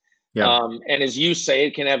test. Yeah. And as you say,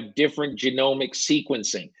 it can have different genomic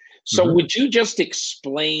sequencing. So would you just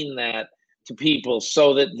explain that to people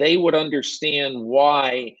so that they would understand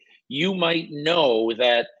why you might know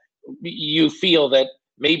that you feel that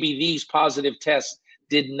maybe these positive tests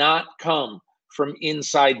did not come from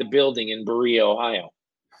inside the building in Berea, Ohio?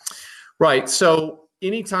 Right. So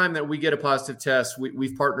anytime that we get a positive test,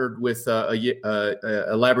 we've partnered with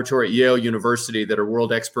a laboratory at Yale University that are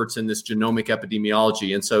world experts in this genomic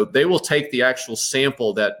epidemiology. And so they will take the actual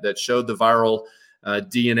sample that showed the viral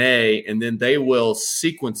DNA, and then they will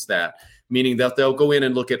sequence that, meaning that they'll go in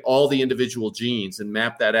and look at all the individual genes and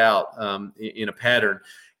map that out in a pattern.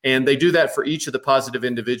 And they do that for each of the positive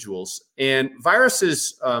individuals. And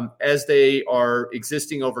viruses, as they are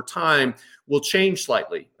existing over time, will change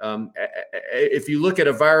slightly. If you look at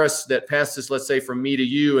a virus that passes, let's say, from me to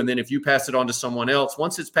you, and then if you pass it on to someone else,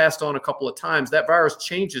 once it's passed on a couple of times, that virus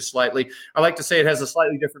changes slightly. I like to say it has a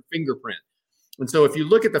slightly different fingerprint. And so if you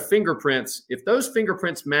look at the fingerprints, if those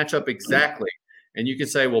fingerprints match up exactly, and you can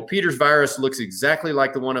say, well, Peter's virus looks exactly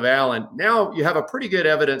like the one of Alan. Now you have a pretty good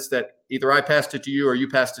evidence that either I passed it to you or you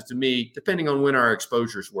passed it to me, depending on when our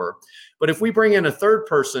exposures were. But if we bring in a third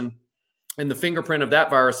person and the fingerprint of that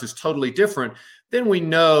virus is totally different, then we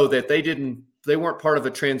know that they weren't part of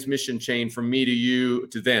a transmission chain from me to you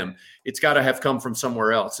to them. It's got to have come from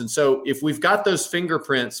somewhere else. And so if we've got those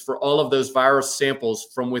fingerprints for all of those virus samples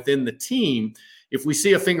from within the team, if we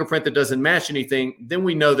see a fingerprint that doesn't match anything, then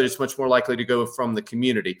we know that it's much more likely to go from the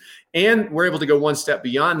community. And we're able to go one step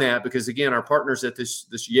beyond that because, again, our partners at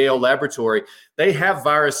this Yale laboratory, they have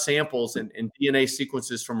virus samples and DNA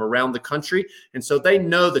sequences from around the country. And so they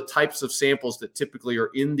know the types of samples that typically are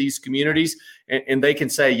in these communities. And they can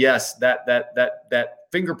say, yes, that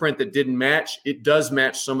fingerprint that didn't match, it does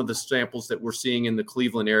match some of the samples that we're seeing in the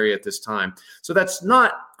Cleveland area at this time. So that's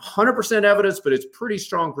not 100% evidence, but it's pretty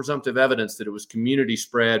strong presumptive evidence that it was community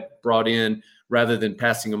spread brought in rather than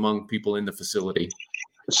passing among people in the facility.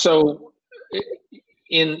 So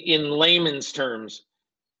in layman's terms,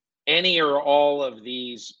 any or all of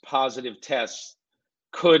these positive tests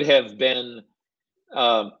could have been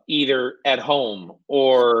either at home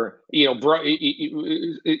or,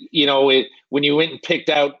 when you went and picked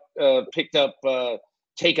up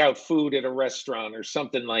takeout food at a restaurant or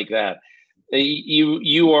something like that,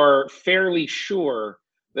 you are fairly sure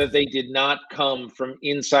that they did not come from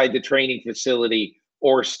inside the training facility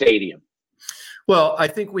or stadium. Well, I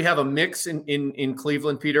think we have a mix in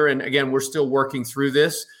Cleveland, Peter. And again, we're still working through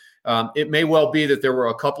this. It may well be that there were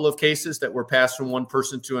a couple of cases that were passed from one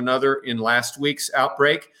person to another in last week's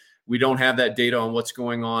outbreak. We don't have that data on what's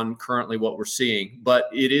going on currently, what we're seeing. But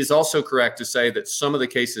it is also correct to say that some of the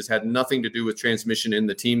cases had nothing to do with transmission in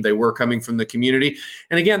the team. They were coming from the community.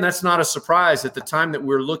 And again, that's not a surprise. At the time that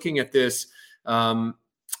we're looking at this,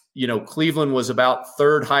 Cleveland was about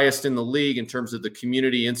third highest in the league in terms of the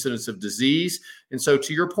community incidence of disease. And so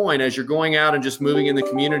to your point, as you're going out and just moving in the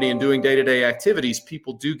community and doing day-to-day activities,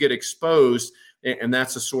 people do get exposed, and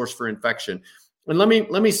that's a source for infection. And let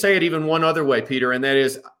me say it even one other way, Peter, and that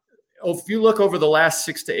is, if you look over the last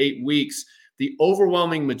 6 to 8 weeks, the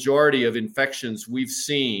overwhelming majority of infections we've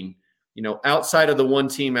seen, outside of the one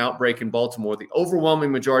team outbreak in Baltimore, the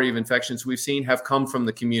overwhelming majority of infections we've seen have come from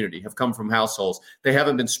the community, have come from households. They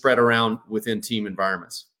haven't been spread around within team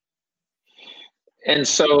environments. And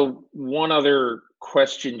so one other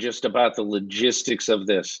question just about the logistics of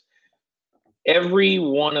this. Every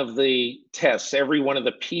one of the tests, every one of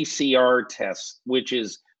the PCR tests, which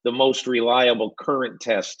is the most reliable current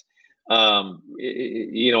test, about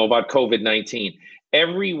COVID-19,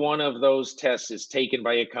 every one of those tests is taken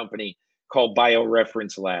by a company called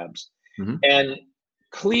BioReference Labs. Mm-hmm. And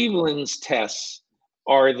Cleveland's tests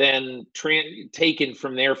are then taken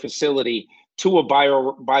from their facility to a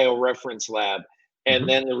BioReference lab, and mm-hmm.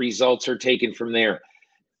 then the results are taken from there.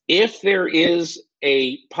 If there is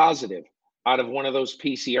a positive, out of one of those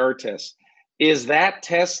PCR tests, is that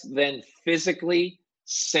test then physically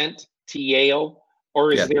sent to Yale,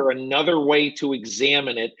 or is there another way to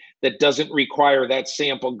examine it that doesn't require that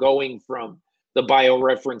sample going from the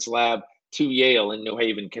bioreference lab to Yale in New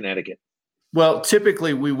Haven, Connecticut? Well,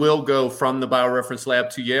 typically we will go from the bioreference lab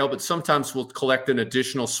to Yale, but sometimes we'll collect an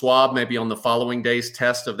additional swab maybe on the following day's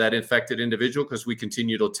test of that infected individual because we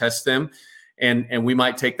continue to test them. And we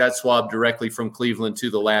might take that swab directly from Cleveland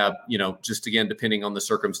to the lab, just again, depending on the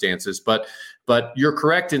circumstances. But you're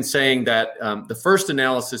correct in saying that the first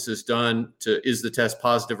analysis is done is the test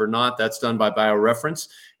positive or not? That's done by bioreference.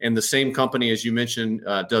 And the same company, as you mentioned,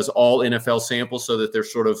 does all NFL samples so that they're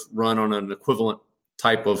sort of run on an equivalent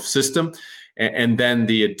type of system. And then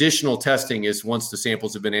the additional testing is once the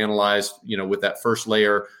samples have been analyzed, with that first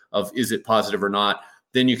layer of is it positive or not,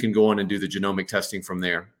 then you can go on and do the genomic testing from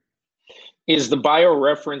there. Is the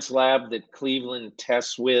bioreference lab that Cleveland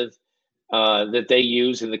tests with that they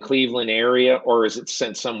use in the Cleveland area, or is it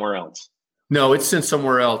sent somewhere else? No, it's sent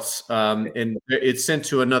somewhere else. And it's sent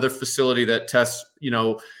to another facility that tests,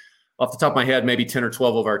 off the top of my head, maybe 10 or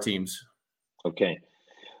 12 of our teams. Okay.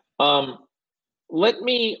 Let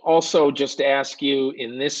me also just ask you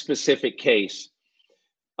in this specific case,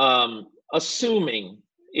 assuming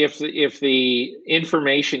if the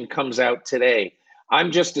information comes out today, I'm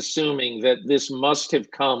just assuming that this must have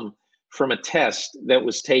come from a test that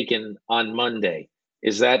was taken on Monday.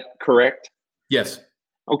 Is that correct? Yes.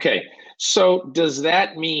 Okay. So does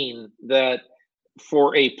that mean that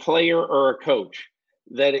for a player or a coach,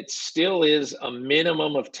 that it still is a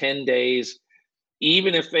minimum of 10 days,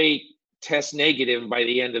 even if they test negative by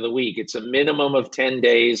the end of the week, it's a minimum of 10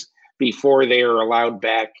 days before they are allowed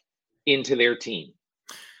back into their team?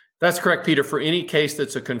 That's correct, Peter. For any case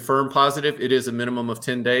that's a confirmed positive, it is a minimum of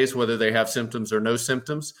 10 days, whether they have symptoms or no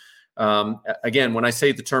symptoms. Again, when I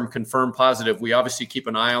say the term confirmed positive, we obviously keep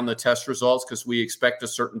an eye on the test results because we expect a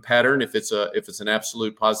certain pattern if it's an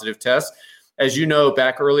absolute positive test. As you know,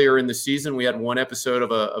 back earlier in the season, we had one episode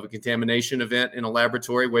of a contamination event in a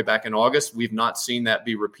laboratory way back in August. We've not seen that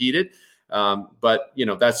be repeated. But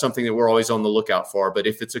that's something that we're always on the lookout for. But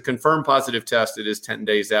if it's a confirmed positive test, it is 10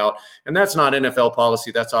 days out. And that's not NFL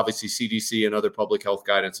policy. That's obviously CDC and other public health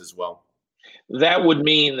guidance as well. That would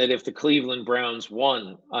mean that if the Cleveland Browns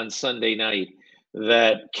won on Sunday night,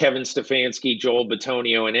 that Kevin Stefanski, Joel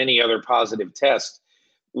Bitonio, and any other positive test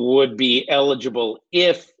would be eligible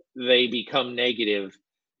if they become negative.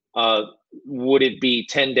 Would it be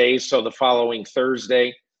 10 days? So the following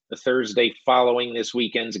Thursday, the Thursday following this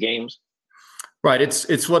weekend's games? Right.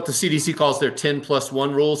 It's what the CDC calls their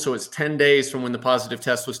 10+1 rule. So it's 10 days from when the positive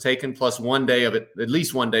test was taken, plus 1 day of it, at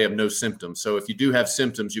least 1 day of no symptoms. So if you do have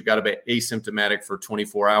symptoms, you've got to be asymptomatic for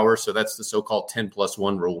 24 hours. So that's the so-called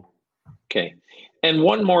 10+1 rule. Okay. And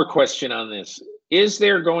one more question on this. Is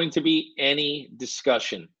there going to be any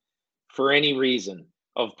discussion for any reason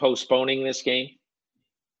of postponing this game?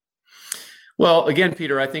 Well, again,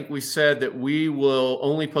 Peter, I think we said that we will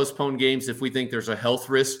only postpone games if we think there's a health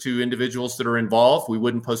risk to individuals that are involved. We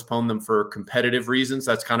wouldn't postpone them for competitive reasons.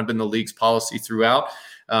 That's kind of been the league's policy throughout.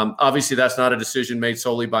 Obviously, that's not a decision made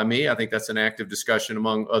solely by me. I think that's an active discussion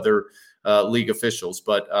among other league officials.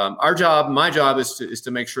 But my job is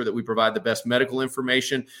to make sure that we provide the best medical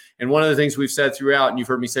information. And one of the things we've said throughout, and you've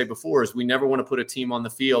heard me say before, is we never want to put a team on the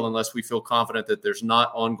field unless we feel confident that there's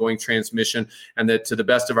not ongoing transmission and that to the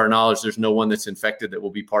best of our knowledge, there's no one that's infected that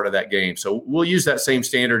will be part of that game. So we'll use that same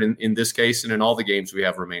standard in this case and in all the games we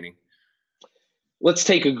have remaining. Let's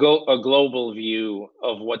take a global view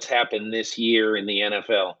of what's happened this year in the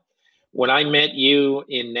NFL. When I met you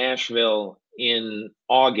in Nashville in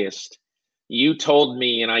August, you told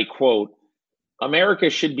me, and I quote,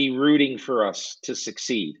 America should be rooting for us to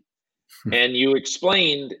succeed. And you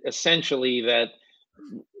explained essentially that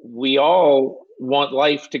we all want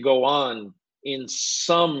life to go on in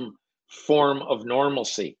some form of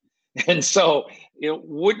normalcy. And so,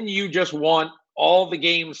 wouldn't you just want all the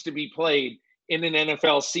games to be played in an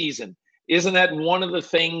NFL season? Isn't that one of the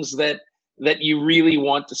things that you really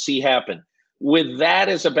want to see happen? With that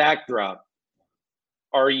as a backdrop,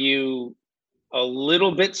 are you a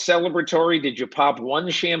little bit celebratory? Did you pop one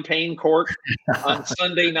champagne cork on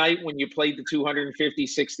Sunday night when you played the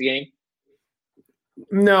 256th game?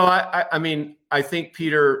 No, I mean, I think,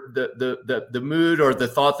 Peter, the mood or the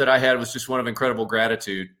thought that I had was just one of incredible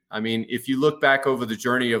gratitude. I mean, if you look back over the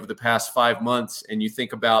journey of the past 5 months and you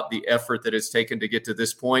think about the effort that it's taken to get to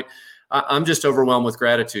this point, I'm just overwhelmed with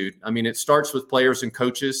gratitude. I mean, it starts with players and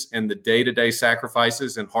coaches and the day-to-day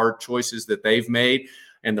sacrifices and hard choices that they've made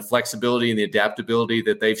and the flexibility and the adaptability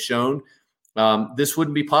that they've shown. This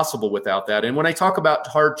wouldn't be possible without that. And when I talk about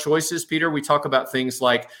hard choices, Peter, we talk about things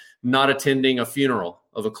like not attending a funeral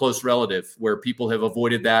of a close relative where people have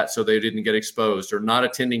avoided that so they didn't get exposed, or not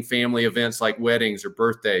attending family events like weddings or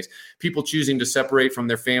birthdays, people choosing to separate from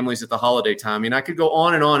their families at the holiday time. I mean, I could go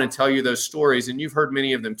on and tell you those stories, and you've heard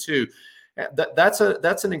many of them too. That's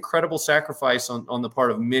an incredible sacrifice on the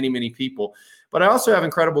part of many, many people. But I also have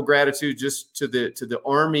incredible gratitude just to the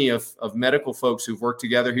army of medical folks who've worked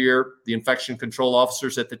together here, the infection control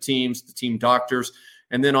officers at the teams, the team doctors,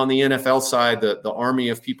 and then on the NFL side, the army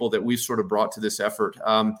of people that we've sort of brought to this effort.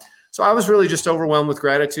 So I was really just overwhelmed with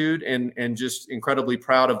gratitude and just incredibly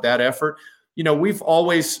proud of that effort. You know, we've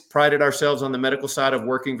always prided ourselves on the medical side of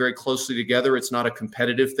working very closely together. It's not a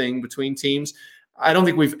competitive thing between teams. I don't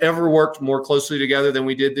think we've ever worked more closely together than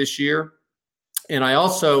we did this year. And I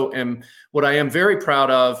also what I am very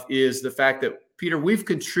proud of is the fact that, Peter, we've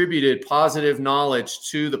contributed positive knowledge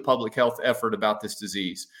to the public health effort about this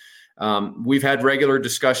disease. We've had regular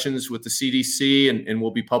discussions with the CDC, and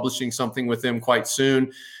we'll be publishing something with them quite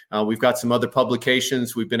soon. We've got some other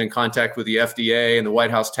publications. We've been in contact with the FDA and the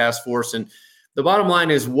White House Task Force. And the bottom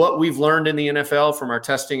line is what we've learned in the NFL from our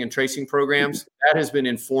testing and tracing programs, that has been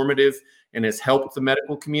informative and has helped the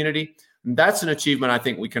medical community. And that's an achievement I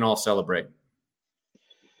think we can all celebrate.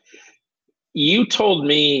 You told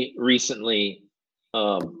me recently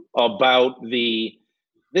about this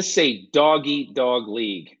is a dog eat dog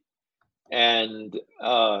league. And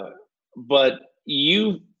but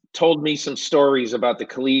you told me some stories about the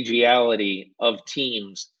collegiality of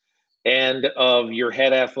teams and of your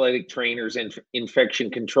head athletic trainers and infection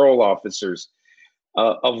control officers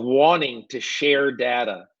of wanting to share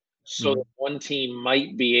data so that one team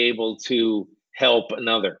might be able to help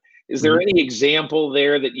another. Is there any example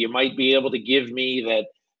there that you might be able to give me that,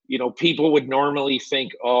 you know, people would normally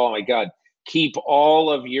think, oh my God, keep all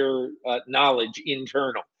of your knowledge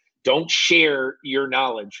internal. Don't share your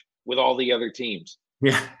knowledge with all the other teams.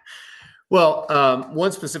 Yeah. Well,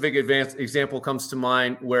 one specific example comes to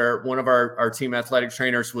mind where one of our team athletic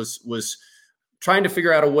trainers was trying to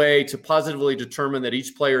figure out a way to positively determine that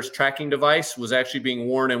each player's tracking device was actually being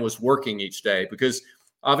worn and was working each day. Because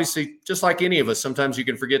obviously, just like any of us, sometimes you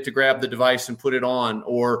can forget to grab the device and put it on,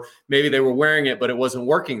 or maybe they were wearing it, but it wasn't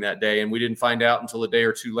working that day, and we didn't find out until a day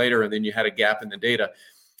or two later, and then you had a gap in the data.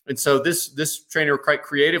 And so this trainer quite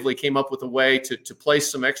creatively came up with a way to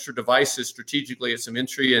place some extra devices strategically at some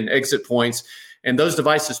entry and exit points. And those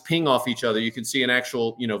devices ping off each other. You can see an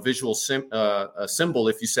actual, visual symbol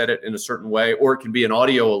if you set it in a certain way, or it can be an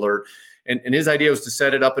audio alert. And his idea was to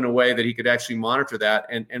set it up in a way that he could actually monitor that.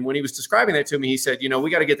 And when he was describing that to me, he said, we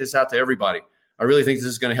got to get this out to everybody. I really think this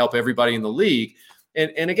is going to help everybody in the league.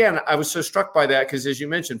 And again, I was so struck by that because, as you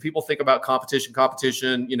mentioned, people think about competition,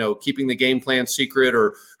 keeping the game plan secret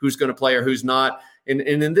or who's going to play or who's not. And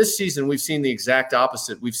in this season, we've seen the exact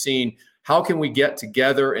opposite. We've seen how can we get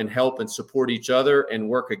together and help and support each other and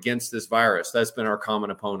work against this virus. That's been our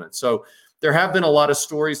common opponent. So there have been a lot of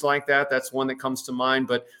stories like that. That's one that comes to mind.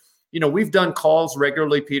 But we've done calls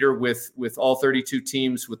regularly, Peter, with all 32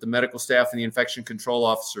 teams, with the medical staff and the infection control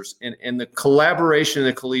officers. And the collaboration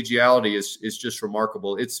and the collegiality is just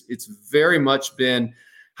remarkable. It's very much been,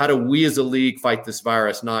 how do we as a league fight this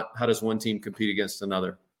virus, not how does one team compete against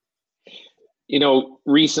another?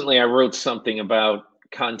 Recently I wrote something about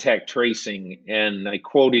contact tracing, and I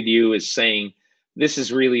quoted you as saying, this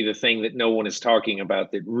is really the thing that no one is talking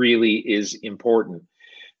about that really is important.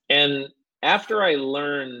 And after I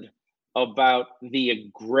learned about the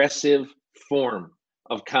aggressive form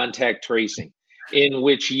of contact tracing, in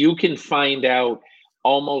which you can find out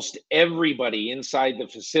almost everybody inside the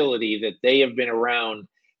facility that they have been around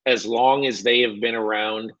as long as they have been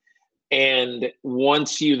around. And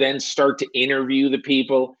once you then start to interview the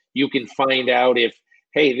people, you can find out if,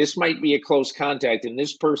 hey, this might be a close contact and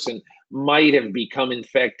this person might have become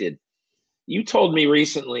infected. You told me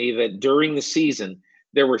recently that during the season,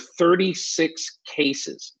 there were 36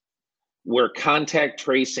 cases where contact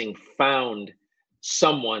tracing found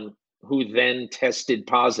someone who then tested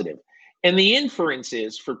positive. And the inference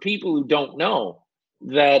is, for people who don't know,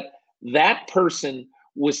 that that person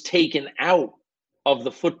was taken out of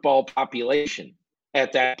the football population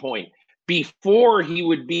at that point before he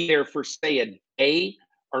would be there for, say, a day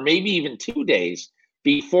or maybe even 2 days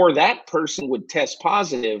before that person would test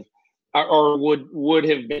positive or would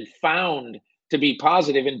have been found to be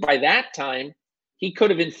positive. And by that time, he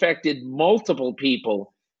could have infected multiple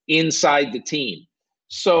people inside the team.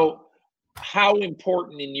 So how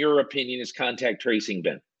important, in your opinion, has contact tracing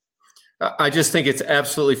been? I just think it's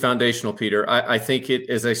absolutely foundational, Peter. I think it,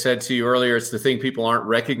 as I said to you earlier, it's the thing people aren't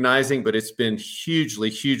recognizing, but it's been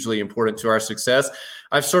hugely, hugely important to our success.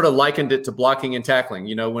 I've sort of likened it to blocking and tackling.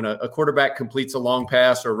 You know, when a quarterback completes a long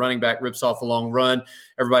pass or a running back rips off a long run,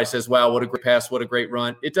 everybody says, wow, what a great pass, what a great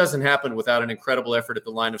run. It doesn't happen without an incredible effort at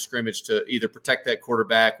the line of scrimmage to either protect that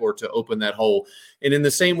quarterback or to open that hole. And in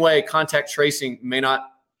the same way, contact tracing may not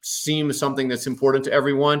seem something that's important to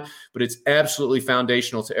everyone, but it's absolutely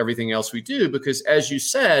foundational to everything else we do, because as you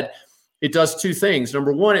said, it does two things.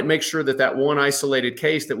 Number one, it makes sure that one isolated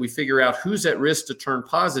case, that we figure out who's at risk to turn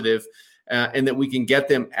positive, and that we can get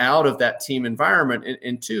them out of that team environment.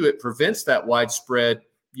 And two, it prevents that widespread,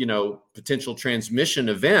 potential transmission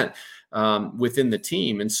event within the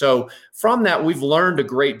team. And so from that, we've learned a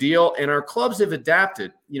great deal, and our clubs have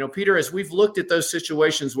adapted. Peter, as we've looked at those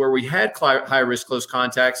situations where we had high risk close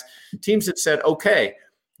contacts, teams have said, okay,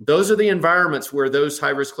 those are the environments where those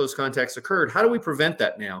high risk close contacts occurred. How do we prevent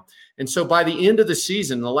that now? And so by the end of the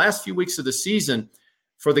season, the last few weeks of the season,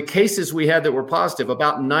 for the cases we had that were positive,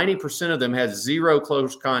 about 90% of them had zero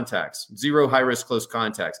close contacts, zero high risk close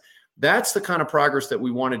contacts. That's the kind of progress that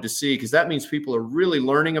we wanted to see, because that means people are really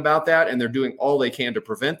learning about that, and they're doing all they can to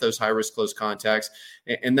prevent those high-risk close contacts,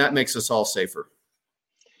 and that makes us all safer.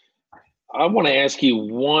 I want to ask you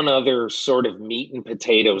one other sort of meat and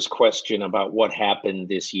potatoes question about what happened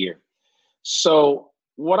this year. So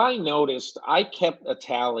what I noticed, I kept a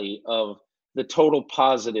tally of the total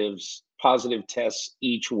positive tests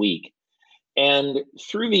each week. And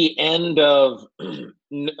through the end of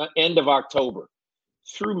October,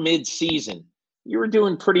 through mid-season, you were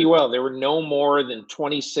doing pretty well. There were no more than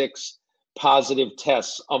 26 positive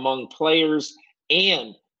tests among players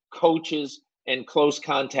and coaches and close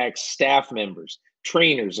contact staff members,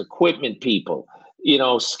 trainers, equipment people,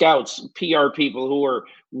 scouts, PR people who are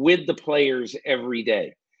with the players every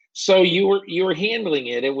day. So you were handling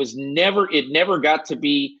it. It never got to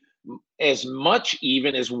be as much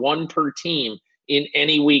even as one per team in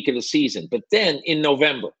any week of the season. But then in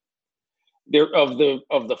November, of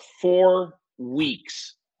the 4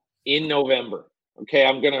 weeks in November, okay,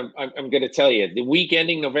 I'm gonna tell you, the week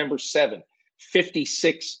ending November 7th,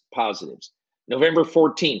 56 positives. November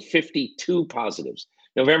 14th, 52 positives.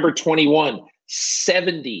 November 21,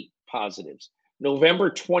 70 positives. November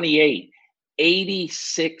 28,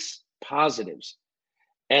 86 positives.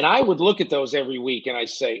 And I would look at those every week and I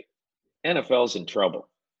say, NFL's in trouble.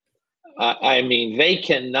 They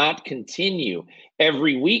cannot continue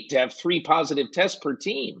every week to have 3 positive tests per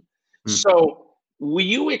team. Mm-hmm. So will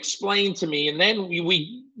you explain to me, and then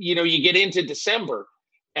you get into December,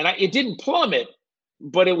 and it didn't plummet,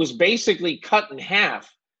 but it was basically cut in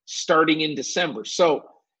half starting in December. So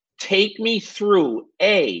take me through,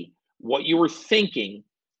 what you were thinking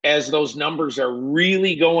as those numbers are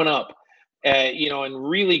really going up, and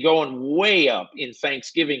really going way up in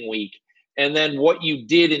Thanksgiving week, and then what you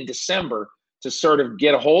did in December to sort of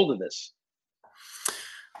get a hold of this.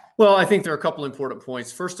 Well, I think there are a couple important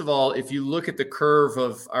points. First of all, if you look at the curve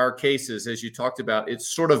of our cases, as you talked about, it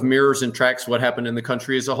sort of mirrors and tracks what happened in the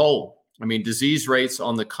country as a whole. Disease rates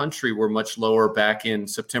on the country were much lower back in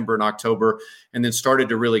September and October, and then started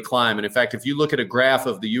to really climb. And in fact, if you look at a graph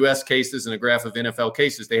of the U.S. cases and a graph of NFL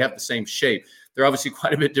cases, they have the same shape. They're obviously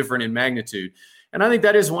quite a bit different in magnitude. And I think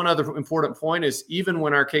that is one other important point, is even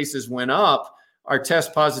when our cases went up, our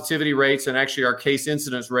test positivity rates and actually our case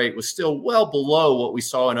incidence rate was still well below what we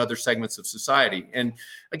saw in other segments of society. And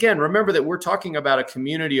again, remember that we're talking about a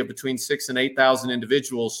community of between 6,000 and 8,000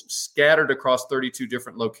 individuals scattered across 32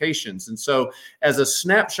 different locations. And so as a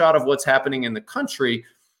snapshot of what's happening in the country,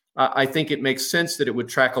 I think it makes sense that it would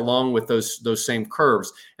track along with those same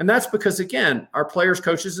curves. And that's because, again, our players,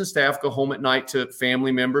 coaches, and staff go home at night to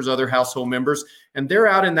family members, other household members, and they're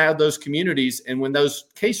out in those communities. And when those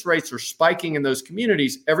case rates are spiking in those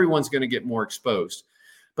communities, everyone's going to get more exposed.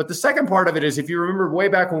 But the second part of it is, if you remember way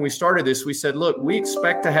back when we started this, we said, look, we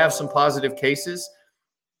expect to have some positive cases.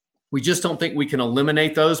 We just don't think we can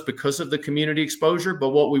eliminate those because of the community exposure.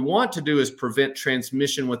 But what we want to do is prevent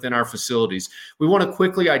transmission within our facilities. We want to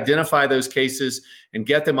quickly identify those cases and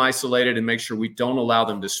get them isolated and make sure we don't allow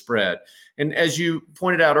them to spread. And as you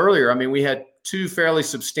pointed out earlier, we had 2 fairly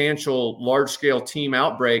substantial large-scale team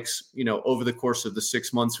outbreaks, over the course of the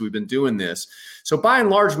 6 months we've been doing this. So by and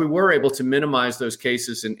large, we were able to minimize those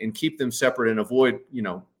cases and keep them separate and avoid,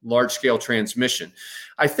 large-scale transmission.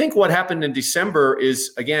 I think what happened in December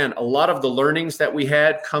is, again, a lot of the learnings that we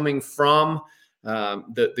had coming from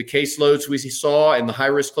the caseloads we saw and the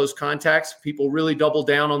high-risk close contacts. People really doubled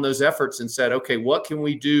down on those efforts and said, okay, what can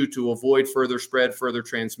we do to avoid further spread, further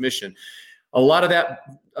transmission? A lot of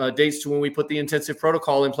that dates to when we put the intensive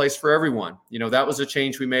protocol in place for everyone. That was a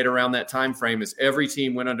change we made around that time frame, as every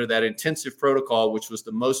team went under that intensive protocol, which was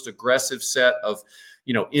the most aggressive set of,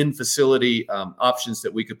 in-facility options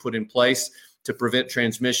that we could put in place to prevent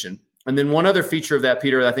transmission. And then one other feature of that,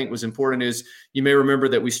 Peter, that I think was important is you may remember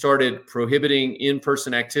that we started prohibiting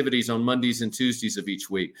in-person activities on Mondays and Tuesdays of each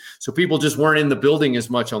week. So people just weren't in the building as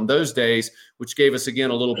much on those days, which gave us, again,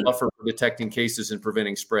 a little buffer for detecting cases and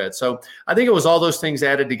preventing spread. So I think it was all those things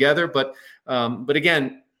added together. But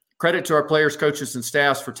again, credit to our players, coaches, and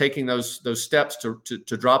staffs for taking those steps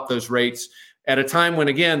to drop those rates at a time when,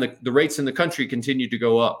 again, the rates in the country continued to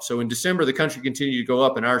go up. So in December, the country continued to go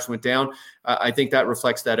up and ours went down. I think that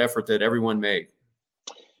reflects that effort that everyone made.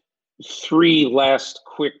 3 last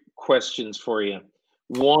quick questions for you.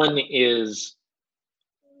 One is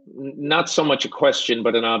not so much a question,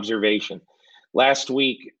 but an observation. Last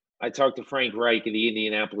week, I talked to Frank Reich of the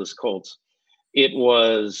Indianapolis Colts. It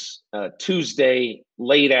was Tuesday,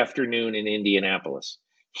 late afternoon in Indianapolis.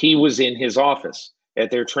 He was in his office at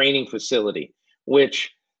their training facility,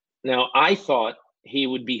 which now I thought he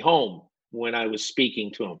would be home when I was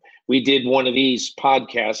speaking to him. We did one of these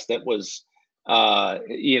podcasts that was,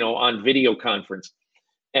 on video conference.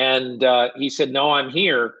 And he said, no, I'm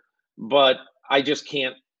here, but I just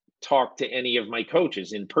can't talk to any of my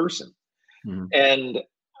coaches in person. Mm-hmm. And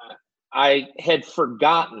I had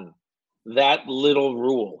forgotten that little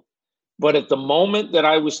rule. But at the moment that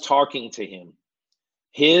I was talking to him,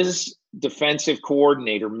 his defensive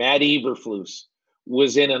coordinator, Matt Eberflus,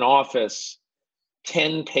 was in an office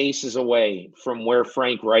 10 paces away from where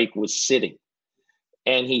Frank Reich was sitting.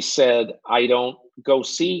 And he said, I don't go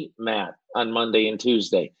see Matt on Monday and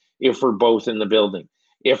Tuesday if we're both in the building.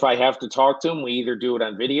 If I have to talk to him, we either do it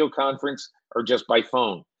on video conference or just by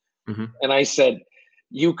phone. Mm-hmm. And I said,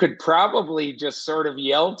 you could probably just sort of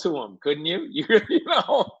yell to him, couldn't you?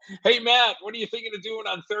 Hey, Matt, what are you thinking of doing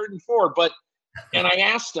on 3rd and 4? And I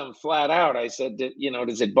asked him flat out, I said,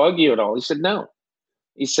 does it bug you at all? He said, no.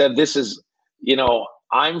 He said, this is,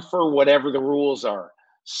 I'm for whatever the rules are.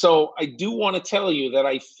 So I do want to tell you that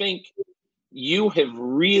I think you have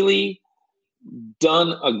really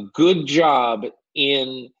done a good job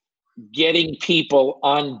in getting people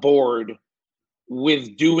on board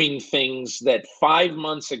with doing things that 5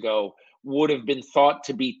 months ago would have been thought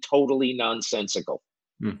to be totally nonsensical.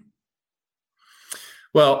 Hmm.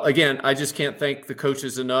 Well, again, I just can't thank the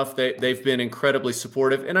coaches enough. They've been incredibly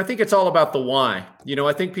supportive. And I think it's all about the why.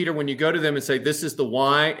 I think, Peter, when you go to them and say, this is the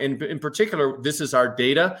why, and in particular, this is our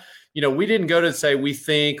data, we didn't go to say we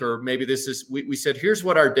think, or maybe this is, we said, here's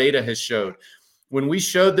what our data has showed. When we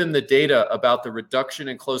showed them the data about the reduction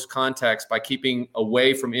in close contacts by keeping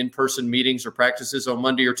away from in-person meetings or practices on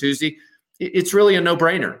Monday or Tuesday, it's really a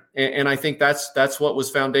no-brainer. And I think that's what was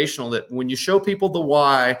foundational, that when you show people the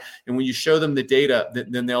why and when you show them the data,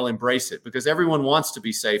 then they'll embrace it, because everyone wants to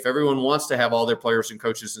be safe. Everyone wants to have all their players and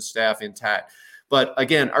coaches and staff intact. But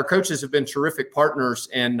again, our coaches have been terrific partners.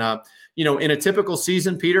 And, in a typical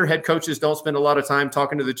season, Peter, head coaches don't spend a lot of time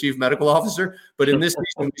talking to the chief medical officer. But in this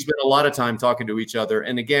season, we spent a lot of time talking to each other.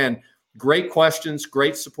 And again, great questions,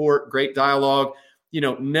 great support, great dialogue.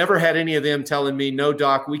 Never had any of them telling me, no,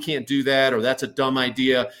 doc, we can't do that, or that's a dumb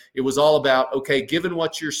idea. It was all about, okay, given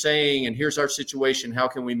what you're saying, and here's our situation, how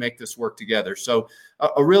can we make this work together? So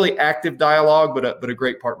a really active dialogue, but a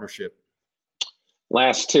great partnership.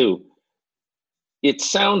 Last 2. It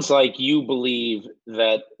sounds like you believe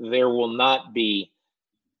that there will not be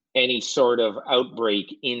any sort of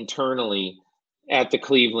outbreak internally at the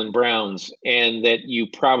Cleveland Browns, and that you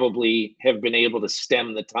probably have been able to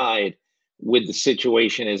stem the tide with the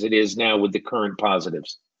situation as it is now with the current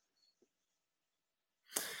positives.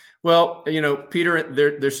 Well, Peter,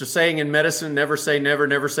 there's a saying in medicine, never say never,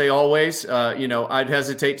 never say always. I'd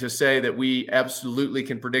hesitate to say that we absolutely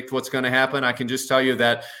can predict what's going to happen. I can just tell you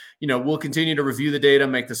that, we'll continue to review the data,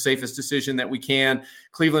 make the safest decision that we can.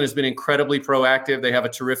 Cleveland has been incredibly proactive. They have a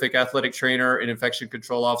terrific athletic trainer, an infection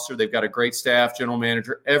control officer. They've got a great staff, general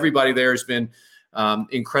manager. Everybody there has been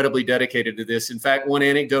incredibly dedicated to this. In fact, one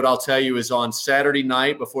anecdote I'll tell you is on Saturday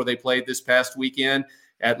night before they played this past weekend,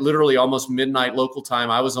 at literally almost midnight local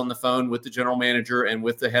time, I was on the phone with the general manager and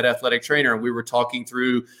with the head athletic trainer, and we were talking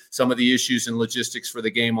through some of the issues and logistics for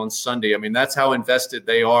the game on Sunday. I mean, that's how invested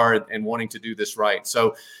they are in wanting to do this right.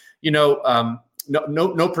 So,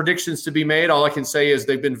 no predictions to be made. All I can say is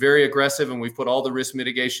they've been very aggressive, and we've put all the risk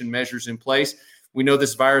mitigation measures in place. We know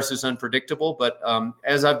this virus is unpredictable, but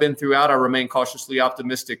as I've been throughout, I remain cautiously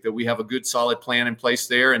optimistic that we have a good, solid plan in place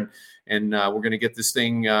there, and we're going to get this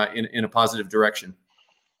thing in a positive direction.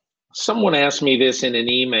 Someone asked me this in an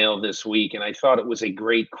email this week, and I thought it was a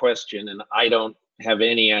great question, and I don't have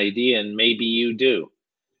any idea, and maybe you do.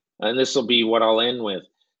 And this will be what I'll end with.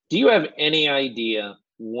 Do you have any idea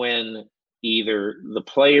when either the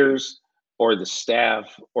players or the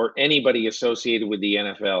staff or anybody associated with the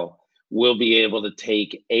NFL will be able to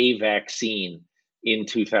take a vaccine in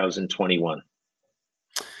 2021?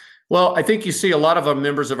 Well, I think you see a lot of our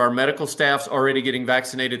members of our medical staffs already getting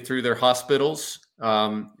vaccinated through their hospitals,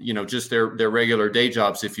 just their regular day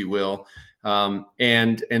jobs, if you will.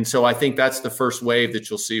 And so I think that's the first wave that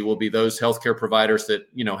you'll see will be those healthcare providers that,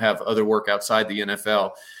 have other work outside the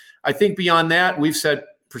NFL. I think beyond that, we've said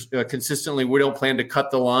consistently, we don't plan to cut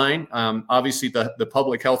the line. Obviously, the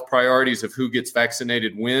public health priorities of who gets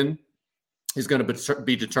vaccinated when is going to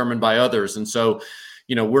be determined by others. And so,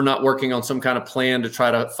 we're not working on some kind of plan to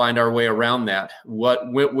try to find our way around that.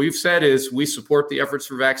 What we've said is we support the efforts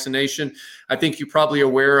for vaccination. I think you're probably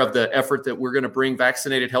aware of the effort that we're going to bring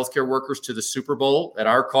vaccinated healthcare workers to the Super Bowl at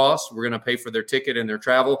our cost. We're going to pay for their ticket and their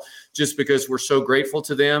travel just because we're so grateful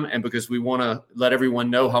to them and because we want to let everyone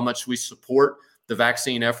know how much we support the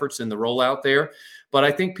vaccine efforts and the rollout there. But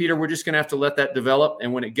I think, Peter, we're just going to have to let that develop.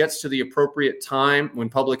 And when it gets to the appropriate time, when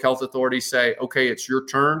public health authorities say, okay, it's your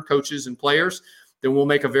turn, coaches and players, then we'll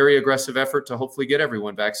make a very aggressive effort to hopefully get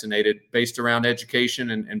everyone vaccinated based around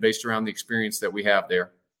education and based around the experience that we have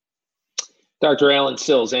there. Dr. Alan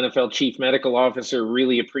Sills, NFL Chief Medical Officer,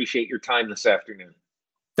 really appreciate your time this afternoon.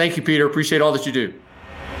 Thank you, Peter. Appreciate all that you do.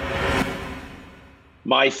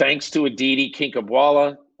 My thanks to Aditi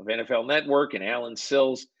Kinkhabwala of NFL Network and Alan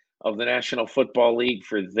Sills of the National Football League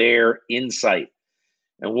for their insight.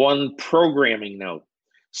 And one programming note,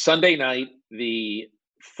 Sunday night, the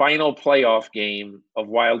final playoff game of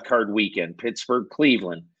Wild Card Weekend, Pittsburgh,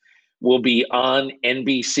 Cleveland, will be on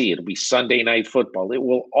NBC. It'll be Sunday Night Football. It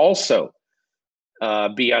will also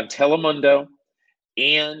be on Telemundo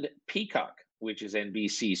and Peacock, which is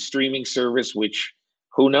NBC's streaming service, which,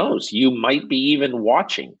 who knows, you might be even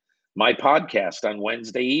watching my podcast on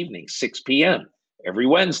Wednesday evening, 6 p.m. Every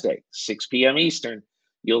Wednesday, 6 p.m. Eastern.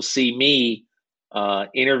 You'll see me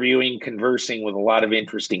interviewing, conversing with a lot of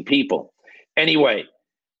interesting people. Anyway,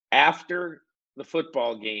 after the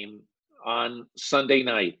football game on Sunday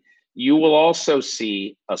night, you will also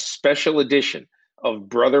see a special edition of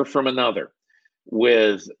Brother from Another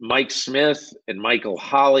with Mike Smith and Michael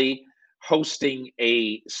Holley hosting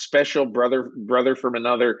a special Brother from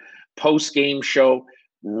Another post-game show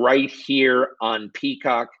right here on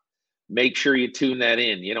Peacock. Make sure you tune that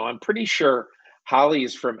in. I'm pretty sure Holley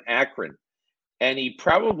is from Akron, and he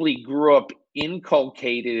probably grew up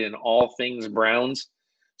inculcated in all things Browns.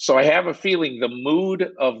 So I have a feeling the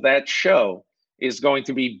mood of that show is going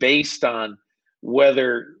to be based on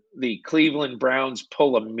whether the Cleveland Browns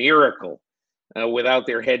pull a miracle without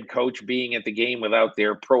their head coach being at the game, without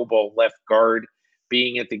their Pro Bowl left guard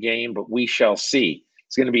being at the game, but we shall see.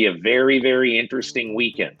 It's going to be a very, very interesting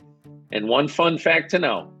weekend. And one fun fact to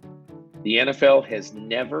know, the NFL has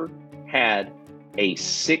never had a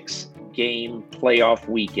 6-game playoff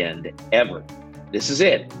weekend ever. This is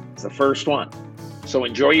it. It's the first one. So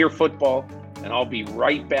enjoy your football, and I'll be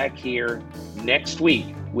right back here next week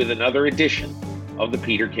with another edition of the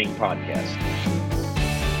Peter King Podcast.